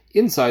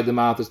 Inside the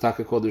mouth is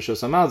taka called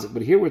Rishos HaMazik.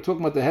 But here we're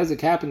talking about the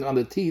Hezek happened on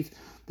the teeth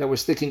that were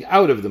sticking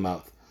out of the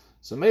mouth.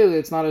 So maybe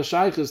it's not a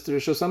shaykhis to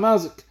Rishos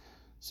HaMazik.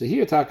 So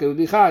here taka would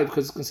be chayiv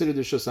because it's considered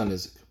Rishos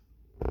HaNizik.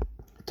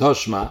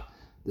 Toshma,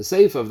 the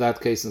seif of that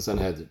case in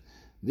Sanhedrin.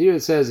 There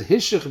it says,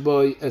 Hishich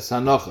boy es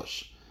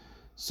hanochash.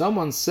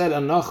 Someone said a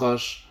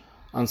nachash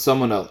on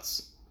someone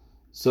else.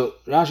 So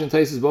Rashi and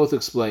Taisus both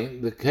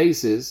explain, the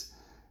case is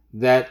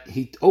that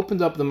he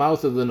opened up the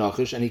mouth of the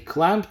nachash and he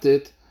clamped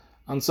it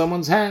on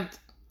someone's hand.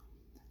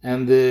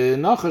 And the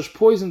nachash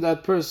poisoned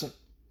that person.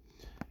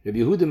 Rabbi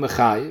Yehuda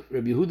mechayev.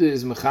 Rabbi Yehuda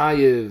is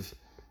mechayev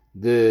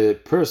the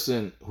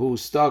person who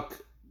stuck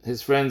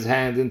his friend's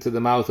hand into the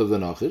mouth of the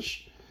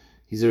nachash.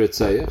 He's a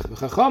ritzayach.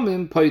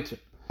 V'chachamim poiter.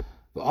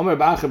 V'omer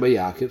b'acher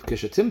b'Yaakov.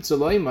 Keshatim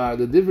tzaloimar,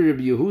 the divrei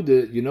Rabbi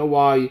Yehuda, you know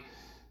why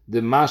the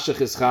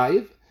mashach is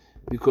chayiv?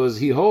 Because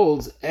he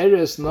holds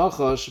eres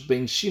nachash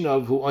ben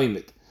shinav hu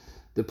oimit.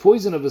 The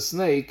poison of a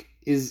snake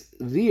is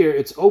there,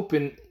 it's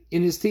open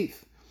in his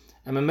teeth.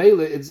 And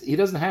Mamela, he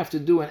doesn't have to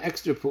do an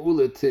extra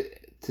pu'ula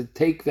to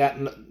take that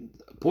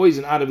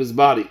poison out of his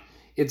body.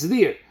 It's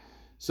there.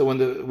 So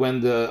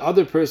when the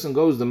other person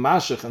goes, the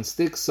mashach, and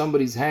sticks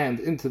somebody's hand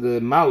into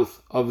the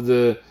mouth of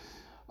the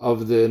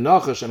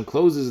nachash and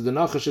closes the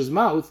nachash's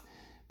mouth,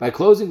 by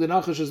closing the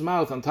nachash's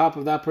mouth on top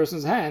of that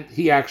person's hand,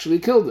 he actually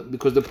killed him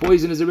because the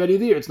poison is already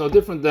there. It's no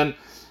different than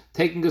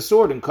taking a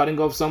sword and cutting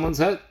off someone's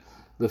head.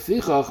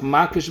 Lefichach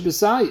makish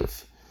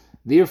b'sayif.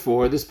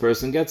 Therefore, this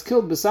person gets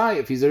killed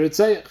b'sayif. He's a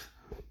ritzayach.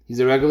 He's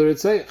a regular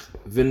ritzayach.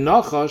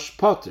 V'nachash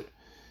potter.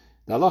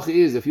 The halacha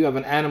is, if you have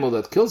an animal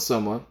that kills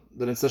someone,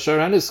 then it's a shar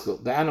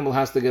haniskel. The animal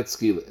has to get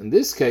skila. In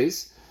this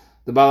case,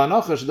 the Baal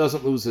HaNachash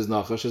doesn't lose his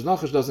nachash. His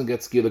nachash doesn't get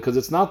skila because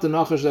it's not the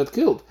nachash that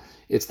killed.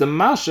 It's the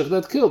mashach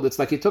that killed. It's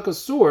like he took a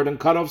sword and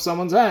cut off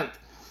someone's hand.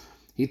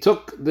 He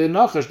took the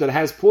nachash that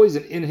has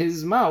poison in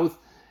his mouth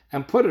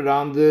and put it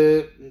on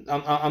the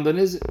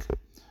nizik.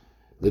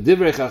 The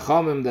divrei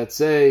chachamim that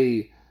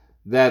say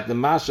that the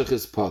mashach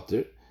is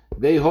potter,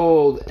 they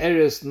hold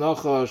eres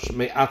nachash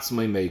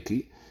me'atzmai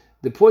meiki.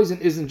 The poison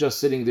isn't just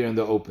sitting there in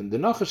the open. The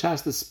nachash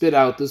has to spit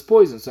out this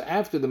poison. So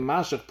after the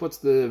mashach puts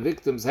the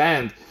victim's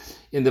hand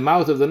in the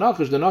mouth of the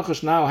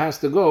nachash now has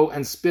to go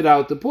and spit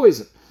out the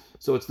poison.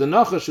 So it's the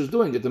nachash who's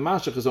doing it. The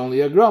mashach is only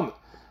a gram.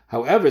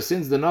 However,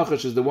 since the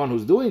nachash is the one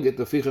who's doing it,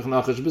 the fichach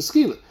nachash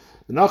b'skila.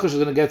 The nachash is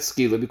going to get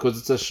skila because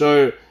it's a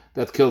shor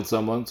that killed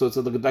someone. So it's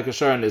like a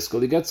shor and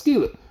iskal. He gets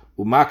skila.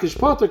 Umakish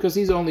potter because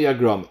he's only a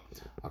gram.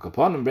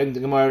 Akaponim bring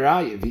the Gemara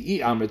raya. V'i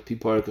amrit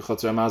pipor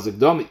kechatzer hamazik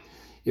domi.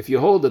 If you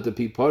hold that the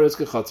pipor is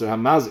kechatzer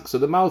hamazik, so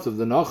the mouth of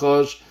the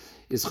nachash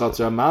is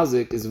chatzer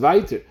hamazik, is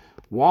weiter.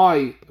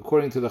 Why,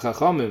 according to the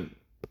chachamim,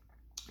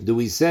 do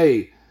we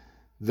say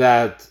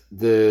that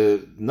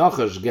the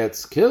nachash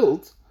gets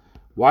killed?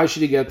 Why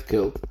should he get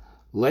killed?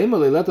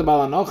 Leimale, let the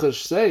Baal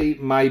HaNachash say,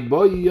 my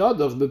boy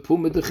yodach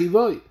bepum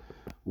b'techivoy.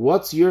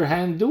 What's your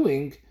hand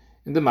doing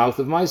in the mouth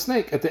of my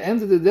snake? At the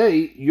end of the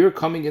day, you're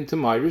coming into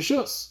my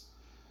rishus.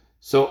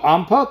 So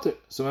I'm potter.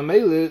 So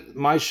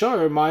my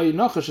shar, my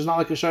nachash is not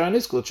like a shar and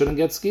iskul. It shouldn't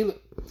get skila.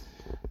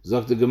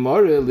 Zok the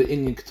Gemara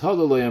le'inyin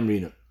k'tada lo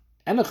yamrina.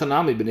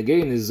 Enochanami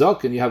b'negein is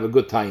zok, and you have a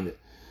good taina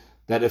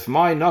that if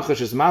my nachash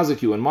is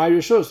mazik you and my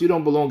rishus, you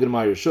don't belong in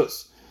my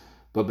rishus.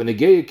 But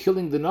b'negein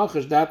killing the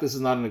nachash, this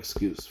is not an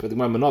excuse. For the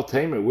Gemara manot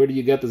tamer, where do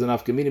you get there's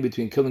enough community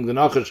between killing the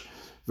nachash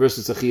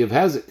versus a chi of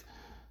hezek?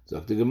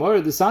 Zok the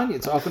Gemara the sanya.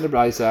 It's often a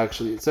brayso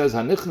actually. It says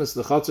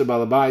hanichnas lechatzer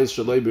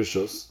balabayis shaloi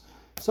b'rishus.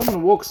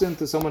 Someone walks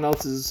into someone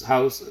else's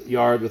house,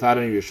 yard, without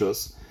any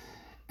rishus,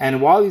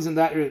 and while he's in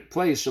that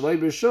place, shalei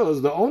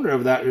b'rishus, the owner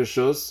of that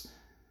rishus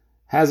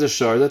has a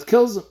shar that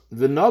kills him.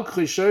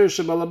 V'nogchi shar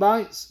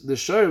shebalabayis. The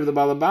shar of the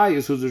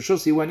balabayis, whose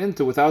rishus he went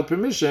into without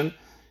permission,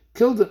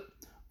 killed him.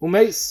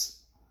 Umeis.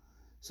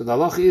 So the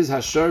halacha is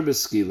hashar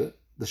b'skila.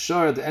 The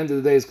shar at the end of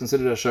the day is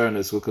considered a shar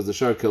niskel because the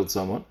shar killed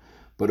someone.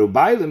 But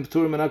ubaylim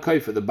p'turim and a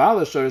kaifer. The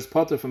bala shar is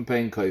potter from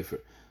paying kaifer.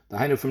 The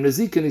Hainu from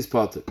Nezikin is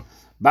potter.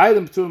 Buy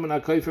them to him and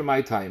I for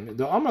my time.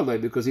 The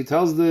Amarle, because he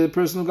tells the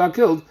person who got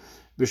killed,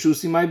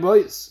 Bishusi my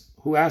boys,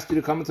 who asked you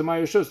to come into my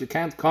Rishus. You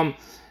can't come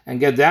and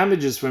get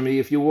damages from me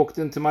if you walked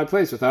into my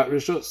place without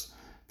Rishus.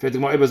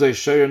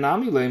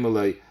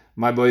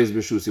 My boy is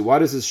Bishusi. Why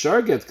does his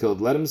shar get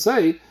killed? Let him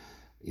say,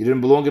 you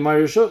didn't belong in my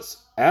Rishus.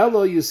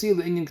 Elo, you see,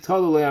 the Inyan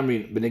Ktala le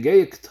Amrin.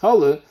 Benegei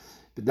Ktala,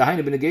 the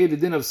Hainu Benegei, the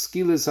din of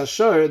Skilis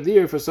Hashar,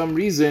 there for some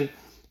reason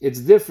it's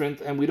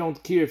different, and we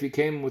don't care if you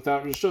came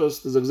without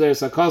Rishus. There's a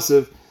Gzeres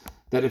HaKosiv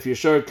that if your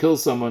shar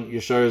kills someone, your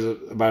shar is a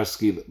bar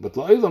skila. But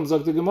la'olam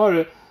zok the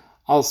Gemara,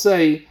 I'll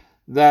say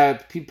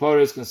that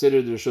pipara is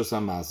considered Rishus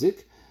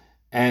HaMazik,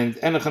 and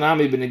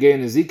enachanami b'negei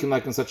nezikim,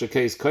 like in such a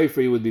case,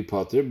 kaifri would be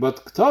potter,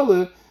 but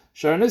ktala,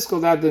 shar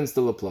niskal, that then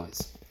still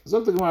applies.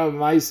 Zok the Gemara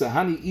ma'isa,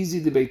 hani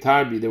easy debate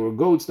tarbi, there were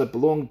goats that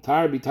belonged,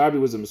 tarbi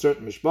was a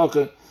certain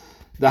mishpacha,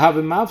 the have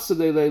a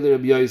mafsadei leile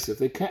Rabbi Yosef,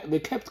 they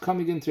kept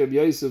coming into Rabbi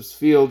Yosef's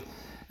field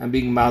and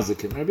being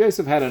mazikim. Rabbi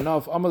Yosef had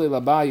enough. Amalei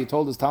Labayi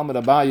told his Talmud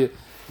Abaye,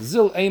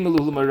 Zil Eimelu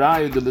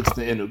Marayu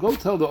Delitzna Inu. Go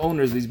tell the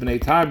owners, these Bnei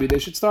Tarbi, they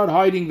should start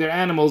hiding their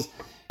animals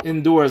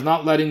indoors,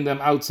 not letting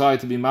them outside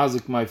to be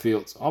mazik my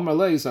fields. Amar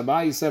Leis,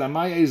 Abaye said,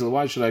 Amai Ezel,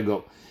 why should I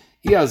go?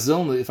 Iya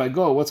Zilna, if I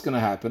go, what's going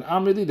to happen?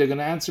 Amrili, they're going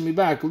to answer me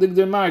back.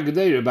 Ligder Mar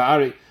Gedeir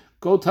Ba'ari.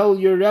 Go tell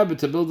your Rebbe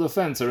to build a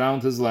fence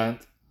around his land.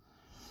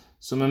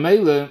 So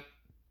Memele,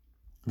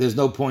 there's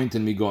no point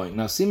in me going.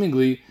 Now,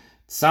 seemingly,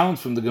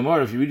 sounds from the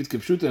Gemara, if you read it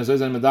Kipshuta, and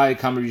says, Medai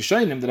Kamer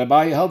Yishayim, that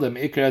Abaye held them,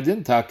 Ikra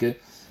Adin Take,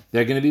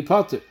 they're going to be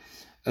potter.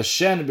 A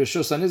Shen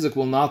B'Shus HaNizik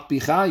will not be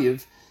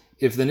Chayiv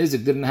if the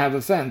Nizik didn't have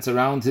a fence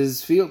around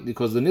his field,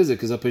 because the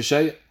Nizik is a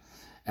Pesheya.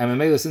 And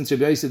Memela, since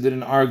Rabbi Yosef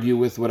didn't argue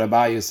with what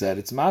Abaye said,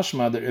 it's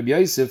mashma that Rabbi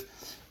Yosef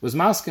was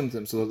masking to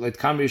him. So like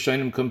Kamer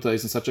Yishayim come to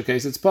us, in such a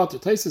case, it's potter.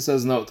 Taisa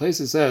says no.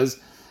 Taisa says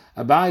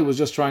Abaye was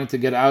just trying to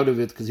get out of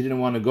it because he didn't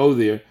want to go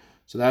there.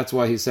 So that's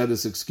why he said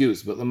this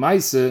excuse. But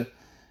Lamaisa,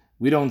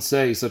 we don't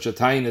say such a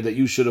taina that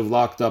you should have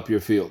locked up your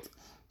field.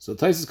 So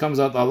Taisus comes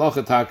out, the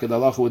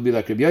halacha would be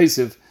like Rabbi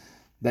Yosef,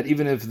 that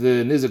even if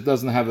the nizik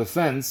doesn't have a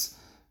fence,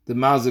 the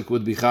mazik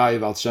would be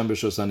chayiv al shem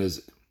b'shus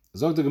hanizik.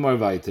 Zog the Gemara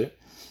weiter.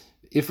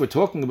 If we're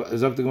talking about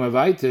Zog the Gemara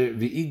weiter,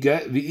 v'i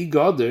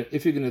goder,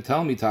 if you're going to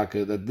tell me,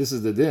 Taka, that this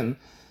is the din,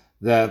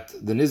 that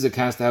the nizik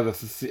has to have a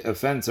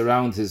fence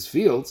around his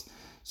fields,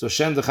 so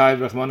shen the chayiv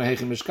rachmana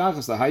heichem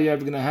mishkachas, how are you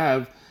ever going to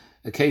have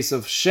a case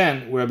of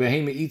shen, where a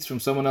behema eats from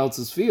someone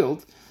else's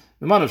field?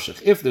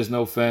 If there's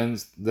no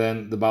fence,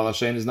 then the Baal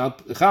HaShen is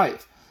not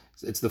chayiv.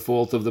 It's the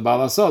fault of the Baal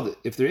HaSod.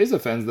 If there is a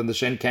fence, then the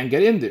Shen can't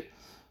get in there.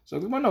 So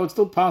no, it's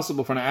still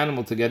possible for an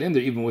animal to get in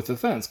there even with a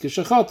fence.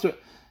 Kishachatra,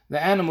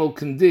 the animal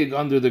can dig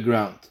under the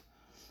ground.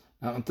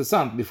 Now,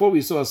 interessant, before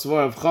we saw a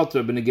svar of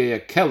chatra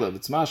b'negeya kelev,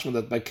 it's mashma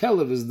that by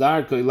kelev is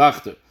darkoi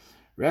lachter.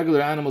 Regular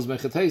animals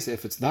mechatese,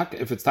 if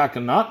it's taka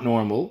not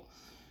normal,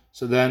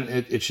 so then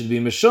it should be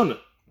meshunah.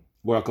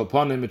 Where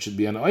akalponim, it should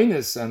be an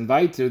oinis, and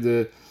weiter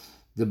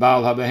the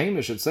Baal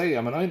HaBehema should say,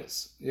 I'm an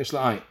oinis. Yesh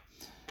la'ayin.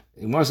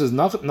 Gemara says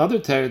another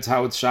teretz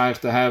how it's shaykh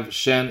to have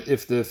shen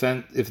if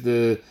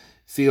the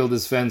field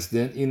is fenced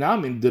in.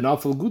 Inamin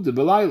denafel gude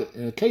belayla.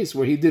 In a case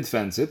where he did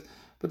fence it,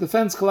 but the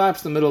fence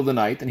collapsed in the middle of the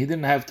night and he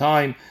didn't have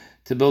time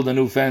to build a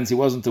new fence. He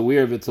wasn't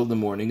aware of it till the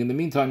morning. In the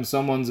meantime,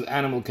 someone's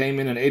animal came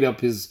in and ate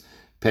up his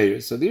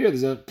payers. So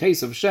there's a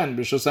case of shen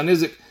b'shus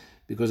hanizik,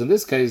 because in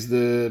this case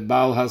the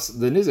Baal has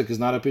the nizik is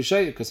not a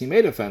pishei because he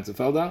made a fence. It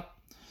fell down.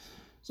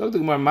 So the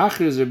Gemara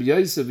Machriz Rabbi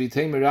Yosef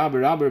v'teimer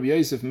Rabbi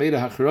Yosef made a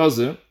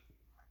hachrazah.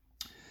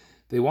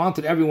 They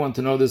wanted everyone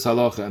to know this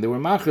halacha, and they were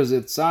machriz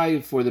it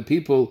sai for the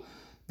people,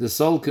 the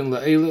solkin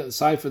la'ela,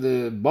 sai for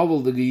the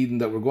bubble the Yidden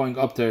that were going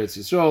up to Eretz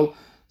Yisrael,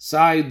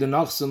 sai the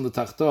nachsan the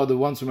tachta, the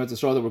ones from Eretz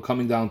Yisrael that were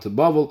coming down to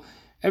Bavel.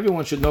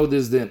 Everyone should know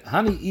this din.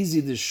 Hani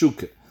easy the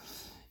shukah.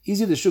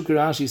 Easy the shukah,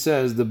 Rashi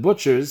says, the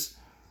butchers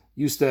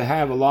used to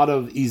have a lot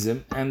of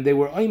izim, and they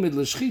were oimid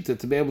l'shchita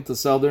to be able to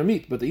sell their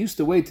meat, but they used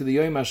to wait to the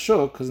Yom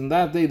HaShuk, because in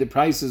that day the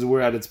prices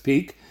were at its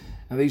peak,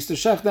 and they used to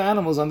shech the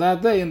animals on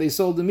that day, and they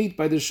sold the meat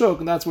by the shuk,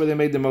 and that's where they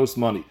made the most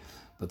money.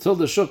 But till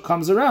the shuk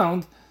comes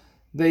around,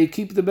 they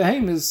keep the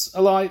behemoths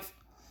alive.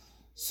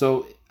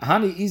 So,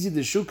 hani easy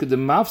the shuk, the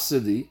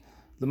mafsidi,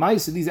 the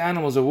mice, these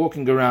animals are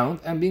walking around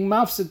and being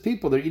mafsid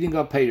people, they're eating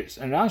up payers.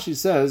 And Rashi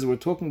says, we're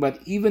talking about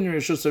even in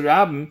Rishus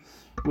HaRabim,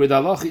 where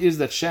the halacha is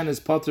that shen is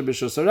potter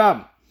b'Rishus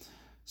HaRabim.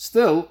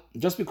 Still,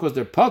 just because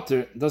they're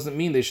potter doesn't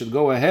mean they should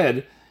go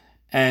ahead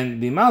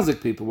and be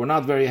mazik people. We're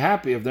not very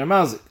happy if they're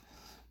mazik.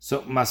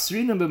 So,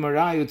 masrinim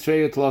b'marayu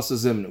treyet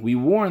losazimn. We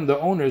warn the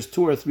owners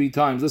 2 or 3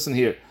 times. Listen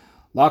here,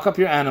 lock up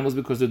your animals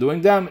because they're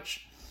doing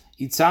damage.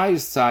 Itzai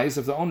is tzais.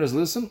 If the owners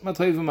listen,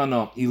 matayvim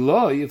anom.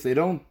 Iloi, if they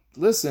don't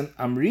listen,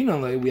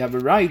 amrinale. We have a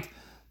right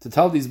to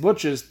tell these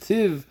butchers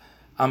tiv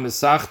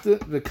amisachte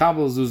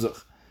v'kabel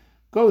zuzach.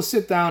 Go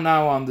sit down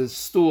now on the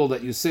stool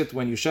that you sit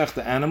when you shech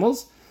the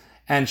animals,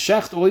 and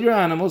shecht all your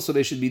animals, so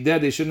they should be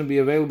dead. They shouldn't be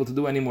available to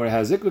do any more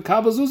hazik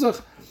v'kabel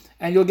zuzach.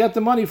 And you'll get the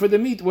money for the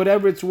meat,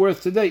 whatever it's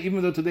worth today,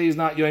 even though today is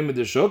not Yom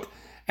HaShuk,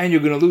 and you're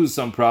going to lose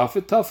some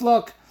profit. Tough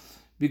luck.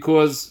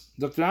 because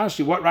Dr.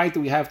 Rashi, what right do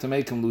we have to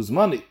make him lose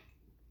money?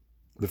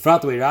 The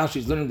frat way Rashi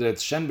is learning that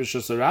it's Shen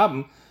B'Shus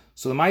Rabim,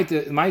 so the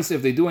mice,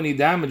 if they do any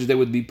damage, they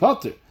would be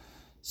potter.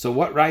 So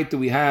what right do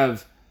we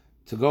have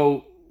to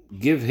go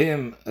give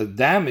him a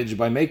damage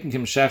by making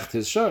him shecht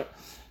his shirt?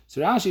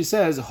 So Rashi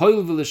says,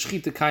 Hoil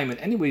v'leshchita kaimen.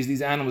 Anyways,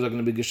 these animals are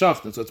going to be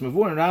geschachten. So it's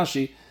Mavur and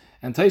Rashi,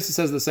 and Taisa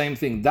says the same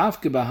thing.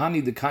 Dafke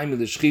bahani de kaime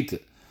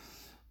l'shchita.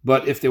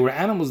 But if there were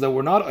animals that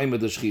were not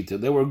oimed l'shchita,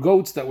 there were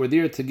goats that were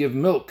there to give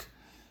milk,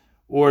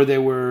 or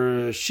there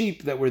were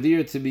sheep that were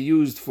there to be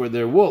used for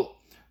their wool,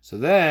 so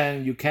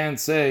then you can't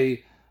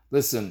say,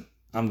 listen,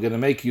 I'm going to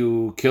make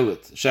you kill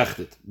it, shecht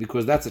it,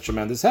 because that's a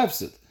tremendous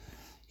hefset.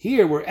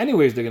 Here, where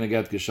anyways they're going to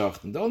get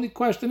geschachten. The only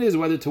question is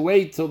whether to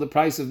wait till the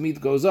price of meat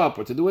goes up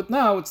or to do it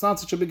now. It's not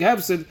such a big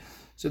hefset.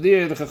 So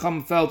there, the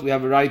Chacham felt we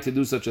have a right to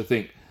do such a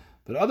thing.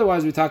 But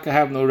otherwise, we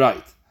have no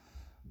right.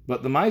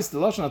 But the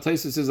Lashon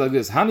HaTosfos says like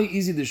this: Hani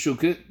easy the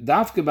shuke,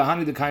 dafke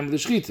bahani the kaim the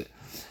shchite.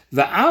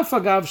 The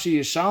afagav she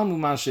yishalmu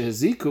ma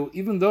sheheziku.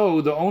 Even though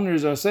the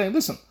owners are saying,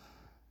 listen,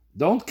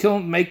 don't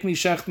make me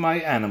shecht my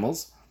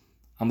animals.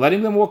 I'm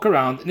letting them walk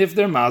around, and if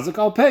they're mazik,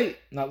 I'll pay.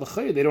 Not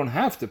l'chayy, they don't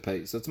have to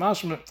pay. So it's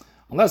mashma.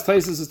 Unless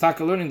Tosfos is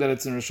taka learning that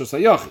it's in Rishus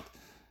HaYochid,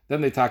 then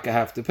they taka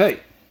have to pay.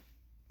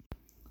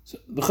 So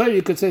l'chayy,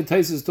 you could say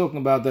Tosfos is talking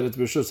about that it's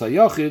Rishus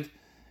HaYochid,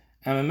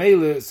 and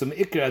Mamela some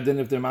ikra, then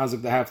if they're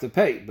mazik, they have to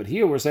pay. But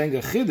here we're saying a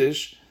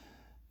chiddush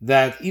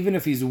that even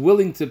if he's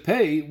willing to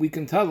pay, we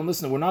can tell him,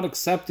 listen, we're not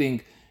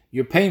accepting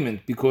your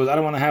payment because I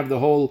don't want to have the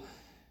whole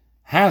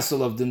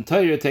hassle of the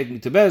entire take me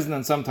to Bezdin,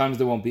 and sometimes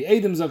there won't be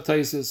Eidim Zok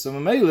Tosfos. So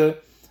Mamela,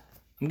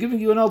 I'm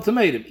giving you an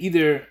ultimatum.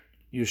 Either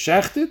you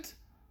shecht it,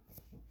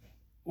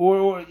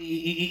 or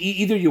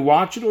either you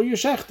watch it or you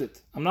shecht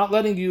it. I'm not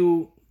letting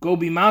you go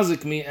be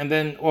mazik me and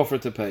then offer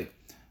to pay.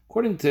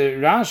 According to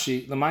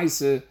Rashi, the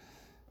Maisa,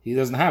 he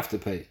doesn't have to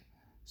pay.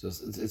 So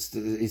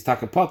it's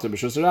taka potter,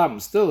 b'shus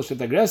rabim. Still, shet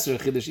aggressor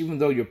chiddush, even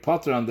though you're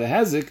potter on the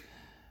hezik,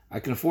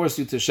 I can force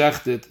you to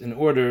shecht it in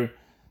order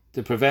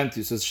to prevent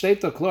you. So it's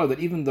shteta klor that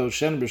even though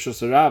shen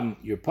b'shus rabim,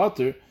 you're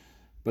potter,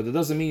 but it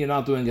doesn't mean you're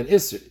not doing an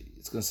isser.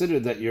 It's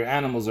considered that your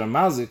animals are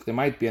mazik, there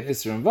might be an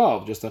isser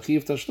involved, just a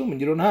chiv tashlum,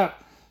 and you don't have.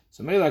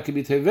 So maybe I could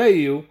be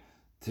teveyu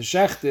to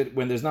shecht it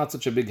when there's not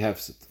such a big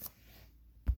hefset.